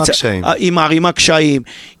 עם מערימה קשיים.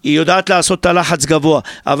 היא יודעת לעשות את הלחץ גבוה,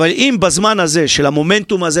 אבל אם בזמן הזה, של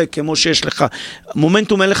המומנטום הזה, כמו שיש לך,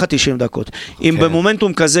 מומנטום אין לך 90 דקות. אם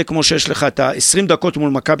במומנטום כזה, כמו שיש לך את ה-20 דקות מול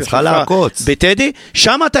מכבי חיפה בטדי,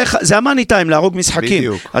 שם זה המאני טיים להרוג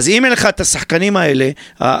משחקים. אז אם אין לך את השחקנים האלה,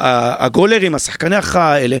 הגולרים, השחקני החיים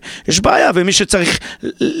האלה, יש בעיה, ומי שצריך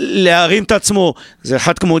להרים את עצמו, זה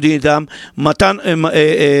אחד כמו דידם,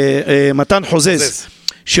 מתן חוזז,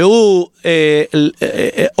 שהוא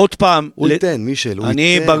עוד פעם, הוא ייתן, מישל,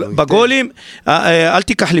 אני בגולים, אל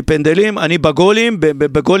תיקח לי פנדלים, אני בגולים,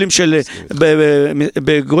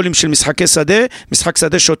 בגולים של משחקי שדה, משחק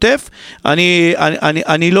שדה שוטף,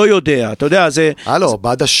 אני לא יודע, אתה יודע, זה...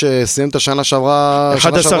 בדש סיים את השנה שעברה,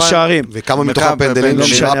 11 שערים, וכמה מתוך הפנדלים,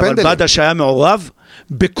 אבל בדש היה מעורב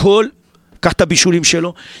בכל, קח את הבישולים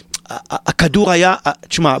שלו, הכדור היה,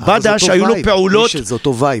 תשמע, בדש היו לו פעולות, זה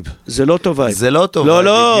אותו וייב. זה לא אותו וייב. זה לא אותו וייב.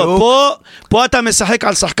 לא, פה אתה משחק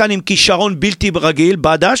על שחקן עם כישרון בלתי רגיל,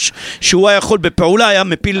 בדש, שהוא היה יכול בפעולה, היה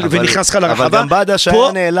מפיל ונכנס לך לרחבה. אבל גם בדש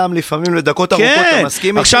היה נעלם לפעמים לדקות ארוכות, אתה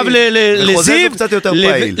מסכים איתי? עכשיו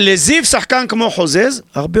לזיו שחקן כמו חוזז,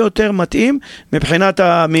 הרבה יותר מתאים מבחינת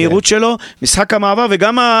המהירות שלו, משחק המעבר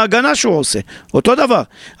וגם ההגנה שהוא עושה. אותו דבר.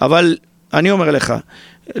 אבל אני אומר לך,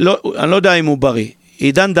 אני לא יודע אם הוא בריא.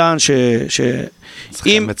 עידן דן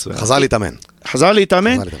חזר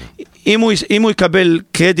להתאמן, אם הוא יקבל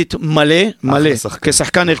קרדיט מלא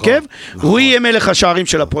כשחקן הרכב, הוא יהיה מלך השערים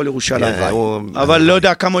של הפועל ירושלים, אבל לא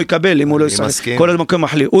יודע כמה הוא יקבל אם הוא לא ישחק, כל המקום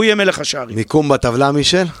מחליט, הוא יהיה מלך השערים. מיקום בטבלה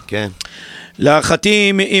מישל? כן.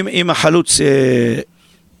 להערכתי אם החלוץ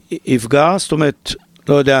יפגע, זאת אומרת,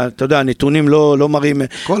 לא יודע, אתה יודע, הנתונים לא מראים,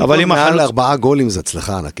 אבל אם מעל 4 גולים זה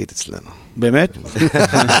הצלחה ענקית אצלנו. באמת?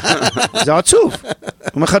 זה עצוב.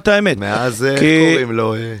 אומר לך את האמת. מאז קוראים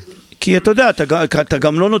לו... כי אתה יודע, אתה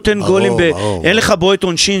גם לא נותן גולים, אין לך בועט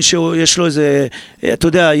עונשין שיש לו איזה, אתה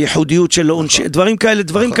יודע, ייחודיות של עונשין, דברים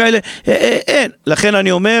כאלה, אין. לכן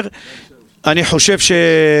אני אומר, אני חושב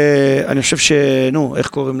נו, איך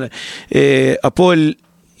קוראים לה? הפועל,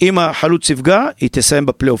 אם החלוץ יפגע, היא תסיים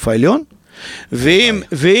בפלייאוף העליון,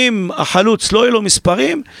 ואם החלוץ לא יהיו לו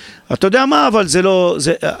מספרים, אתה יודע מה, אבל זה לא,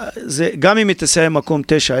 גם אם היא תסיים מקום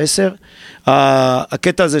 9-10,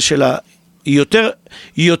 הקטע הזה של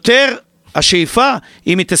יותר השאיפה,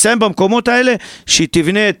 אם היא תסיים במקומות האלה, שהיא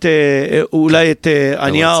תבנה אולי את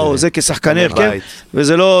עניה או זה כשחקני הרכב,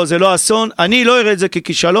 וזה לא אסון. אני לא אראה את זה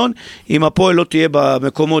ככישלון, אם הפועל לא תהיה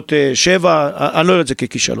במקומות 7, אני לא אראה את זה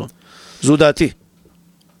ככישלון. זו דעתי.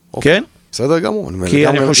 כן? בסדר גמור,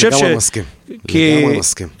 אני חושב ש... מסכים. לגמרי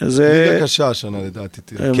מסכים. זה קשה השנה לדעתי.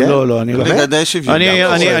 לא, אני לא.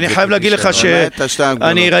 אני חייב להגיד לך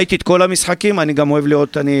שאני ראיתי את כל המשחקים, אני גם אוהב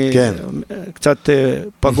לראות, אני קצת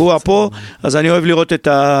פגוע פה, אז אני אוהב לראות את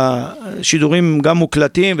השידורים גם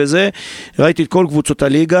מוקלטים וזה, ראיתי את כל קבוצות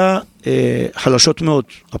הליגה, חלשות מאוד.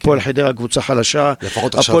 הפועל חדרה קבוצה חלשה,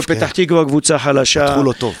 הפועל פתח תקווה קבוצה חלשה,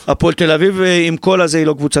 הפועל תל אביב עם כל הזה היא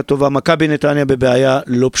לא קבוצה טובה, מכבי נתניה בבעיה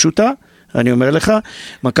לא פשוטה, אני אומר לך,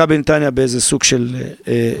 מכבי נתניה באיזה סוג של...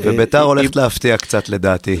 וביתר הולכת להפתיע קצת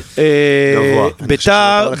לדעתי.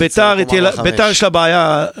 ביתר יש לה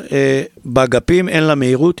בעיה באגפים, אין לה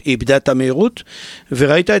מהירות, היא איבדה את המהירות,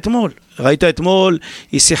 וראית אתמול,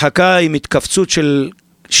 היא שיחקה עם התכווצות של...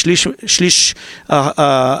 שליש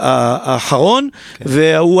האחרון,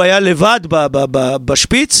 והוא היה לבד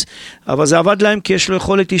בשפיץ, אבל זה עבד להם כי יש לו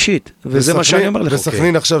יכולת אישית, וזה מה שאני אומר לך.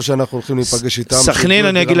 וסכנין עכשיו שאנחנו הולכים להיפגש איתם. סכנין,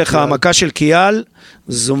 אני אגיד לך, המכה של קיאל,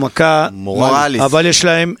 זו מכה מורלית. אבל יש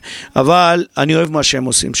להם, אבל אני אוהב מה שהם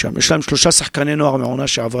עושים שם. יש להם 3 שחקני נוער מעונה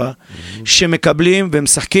שעברה, שמקבלים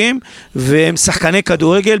ומשחקים, והם שחקני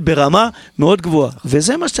כדורגל ברמה מאוד גבוהה.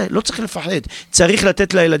 וזה מה שצריך, לא צריך לפחד. צריך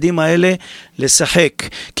לתת לילדים האלה לשחק.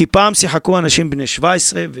 כי פעם שיחקו אנשים בני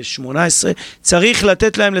 17 ו-18, צריך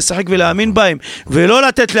לתת להם לשחק ולהאמין בהם, ולא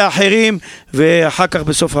לתת לאחרים, ואחר כך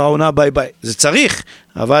בסוף העונה ביי ביי. זה צריך,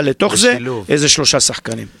 אבל לתוך זה, איזה 3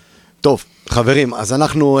 שחקנים. טוב, חברים, אז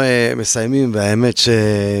אנחנו מסיימים, והאמת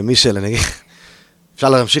שמישל, אני אגיד, אפשר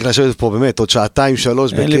להמשיך לשבת פה באמת, עוד 2-3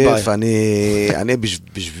 בכיף, אני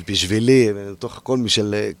בשבילי,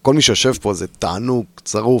 כל מי שיושב פה, זה תענוג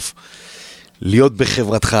צרוף. להיות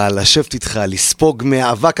בחברתך, לשבת איתך, לספוג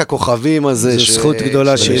מאבק הכוכבים הזה. זו זכות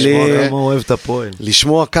גדולה שלי. כמה אוהב את הפועל.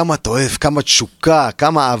 לשמוע כמה אתה אוהב, כמה תשוקה,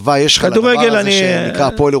 כמה אהבה יש לך לדבר הזה שנקרא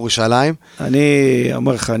הפועל ירושלים. אני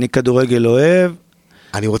אומר לך, אני כדורגל אוהב.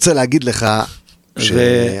 אני רוצה להגיד לך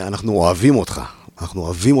שאנחנו אוהבים אותך. אנחנו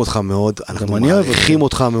אוהבים אותך מאוד, אנחנו מעריכים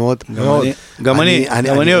אותך מאוד. גם אני אוהב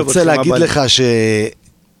אותך. אני רוצה להגיד לך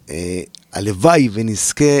שהלוואי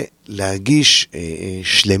ונזכה להרגיש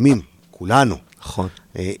שלמים. כולנו. נכון.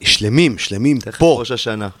 שלמים פה. ראש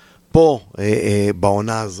השנה. פה,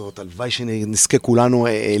 בעונה הזאת, הלוואי שנזכה כולנו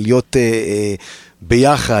להיות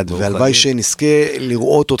ביחד, והלוואי שנזכה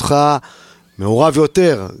לראות אותך מעורב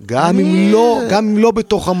יותר, גם אם לא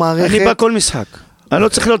בתוך המערכת. אני בא כל משחק. אני לא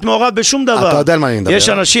צריך להיות מעורב בשום דבר. אתה יודע על מה אני מדבר. יש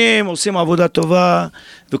אנשים, עושים עבודה טובה,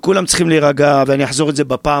 וכולם צריכים להירגע, ואני אחזור את זה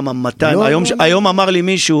בפעם 200. היום אמר לי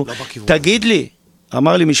מישהו, תגיד לי,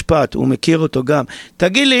 אמר לי משפט, הוא מכיר אותו גם,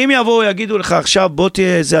 תגיד לי, אם יבואו, יגידו לך עכשיו, בוא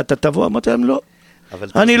תהיה זה, אתה תבוא, אמרתי להם, לא.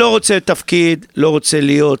 אני לא רוצה תפקיד, לא רוצה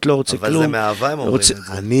להיות, לא רוצה כלום. אבל זה מאהבה, הם אומרים את זה.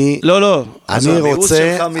 לא.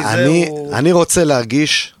 אני רוצה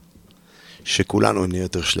להרגיש שכולנו נהיה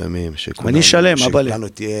יותר שלמים. אני שלם, אבא לי.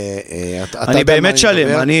 אני באמת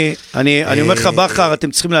שלם. אני אומר לך, בחר,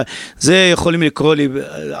 אתם צריכים זה יכולים לקרוא לי,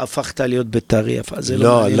 הפכת להיות בית"רי.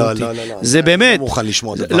 לא. זה באמת. לא מוכן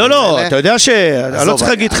לשמוע. לא, אתה יודע אני לא צריך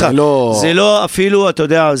להגיד לך. זה לא אפילו, אתה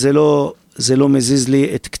יודע, זה לא מזיז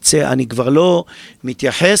לי את קצה, אני כבר לא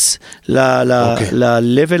מתייחס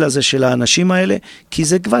ל-level הזה של האנשים האלה, כי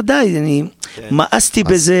זה כבר די, אני מאסתי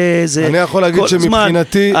בזה, אני יכול להגיד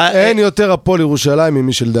שמבחינתי אין יותר הפועל ירושלים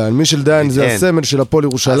ממישל דיין. מישל דיין זה הסמל של הפועל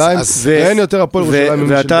ירושלים, ואין יותר הפועל ירושלים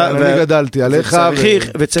ממישל דיין. אני גדלתי עליך.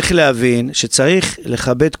 וצריך להבין שצריך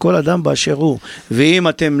לכבד כל אדם באשר הוא, ואם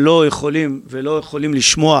אתם לא יכולים ולא יכולים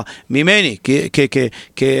לשמוע ממני,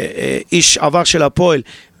 כאיש עבר של הפועל,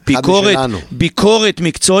 ביקורת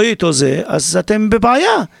מקצועית או זה, אז אתם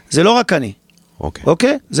בבעיה, זה לא רק אני.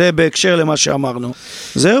 אוקיי? זה בהקשר למה שאמרנו.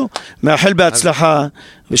 זהו, מאחל בהצלחה,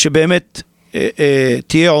 ושבאמת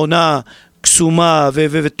תהיה עונה קסומה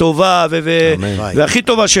וטובה, והכי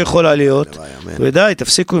טובה שיכולה להיות, ודי,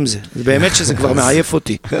 תפסיקו עם זה. באמת שזה כבר מעייף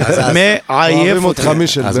אותי. מעייף אותך,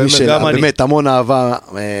 מישל. אז מישל, באמת המון אהבה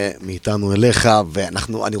מאיתנו אליך,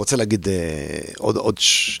 ואני רוצה להגיד עוד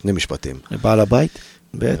 2 משפטים. בעל הבית?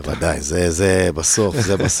 בוודאי, זה בסוף,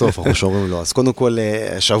 אנחנו שומרים לו. אז קודם כל,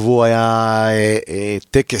 השבוע היה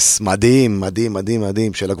טקס מדהים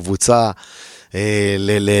של הקבוצה,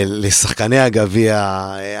 לשחקני הגביע,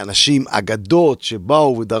 אנשים אגדות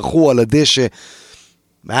שבאו ודרכו על הדשא,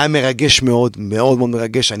 היה מרגש מאוד, מאוד מאוד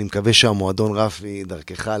מרגש. אני מקווה שהמועדון רפי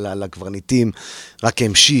דרכך לקברניטים רק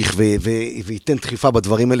ימשיך וייתן דחיפה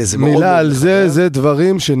בדברים האלה. מילה על זה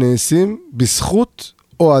דברים שנעשים בזכות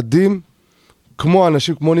אוהדים כמו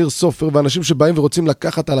אנשים, כמו ניר סופר, ואנשים שבאים ורוצים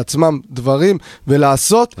לקחת על עצמם דברים,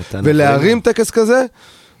 ולעשות, ולהרים טקס כזה,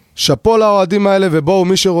 שפו לאוהדים האלה, ובואו,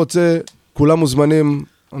 מי שרוצה, כולם מוזמנים,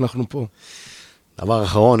 אנחנו פה. דבר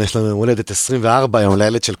אחרון, יש לנו מולדת 24 היום,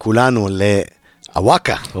 לילד של כולנו,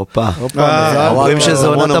 הוואקה. אומרים שזה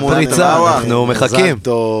עונת הפריצה, אנחנו מחכים. מזל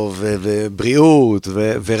טוב, ובריאות,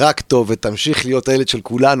 ורק טוב, ותמשיך להיות הילד של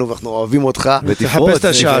כולנו, ואנחנו אוהבים אותך. ותפרוץ.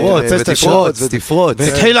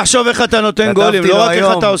 תתחיל לחשוב איך אתה נותן גולים, לא רק איך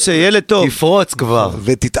אתה עושה, ילד טוב. תפרוץ כבר.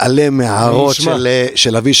 ותתעלם מההערות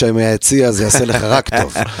של אבישי מהיציע, זה יעשה לך רק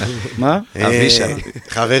טוב. מה? אבישי.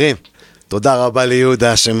 חברים. תודה רבה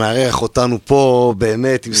ליהודה שמארח אותנו פה,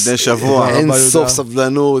 באמת, מדי שבוע. אין סוף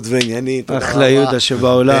סבלנות ועניינים. אחלה יהודה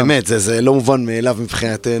שבעולם. באמת, זה לא מובן מאליו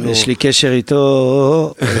מבחינתנו. יש לי קשר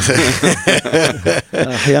איתו.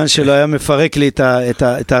 האחיין שלו היה מפרק לי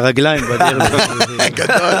את הרגליים בדרך.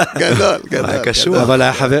 גדול. קשוח. אבל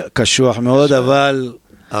היה חבר, קשוח מאוד, אבל...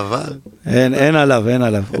 אין עליו.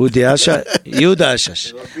 יהודה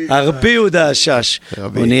אשש. הרבה יהודה אשש.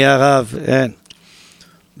 הוא נהיה רב, אין.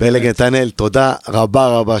 פלג נתנאל, תודה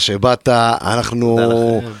רבה שבאת,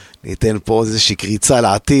 אנחנו ניתן פה איזושהי קריצה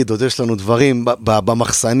לעתיד, עוד יש לנו דברים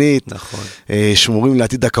במחסנית, שמורים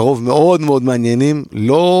לעתיד הקרוב מאוד מאוד מעניינים,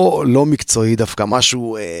 לא מקצועי דווקא,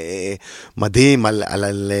 משהו מדהים על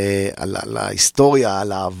ההיסטוריה,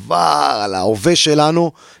 על העבר, על ההווה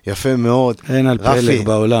שלנו, יפה מאוד. אין על פלג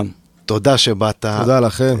בעולם. תודה שבאת. תודה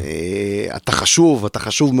לכם. אתה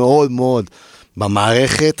חשוב מאוד מאוד.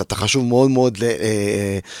 במערכת, אתה חשוב מאוד מאוד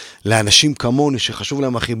לאנשים כמוני, שחשוב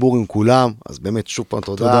להם החיבור עם כולם, אז באמת שוב פעם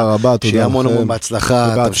תודה. תודה רבה, תודה. שיהיה המון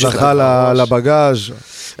בהצלחה. בהצלחה לבגאז.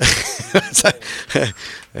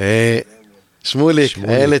 שמוליק,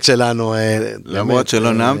 הילד שלנו. למרות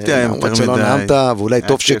שלא נעמתי היום יותר מדי. למרות שלא נעמת, ואולי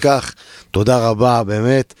טוב שכך. תודה רבה,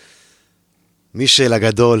 באמת. מישל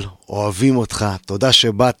הגדול, אוהבים אותך, תודה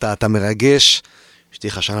שבאת, אתה מרגש.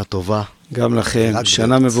 שתהיה לך שנה טובה. גם לכם,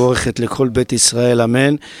 שנה מבורכת לכל בית ישראל,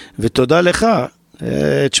 אמן, ותודה לך,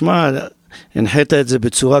 תשמע, הנחית את זה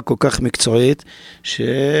בצורה כל כך מקצועית,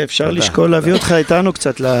 שאפשר לשקול להביא אותך איתנו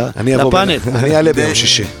קצת לפאנל. אני אעלה ביום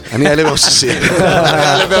שישי. אני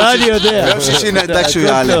יודע. ביום שישי נדע כשהוא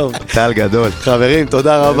יעלה. טל גדול. חברים,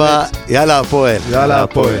 תודה רבה, יאללה הפועל. יאללה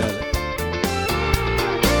הפועל.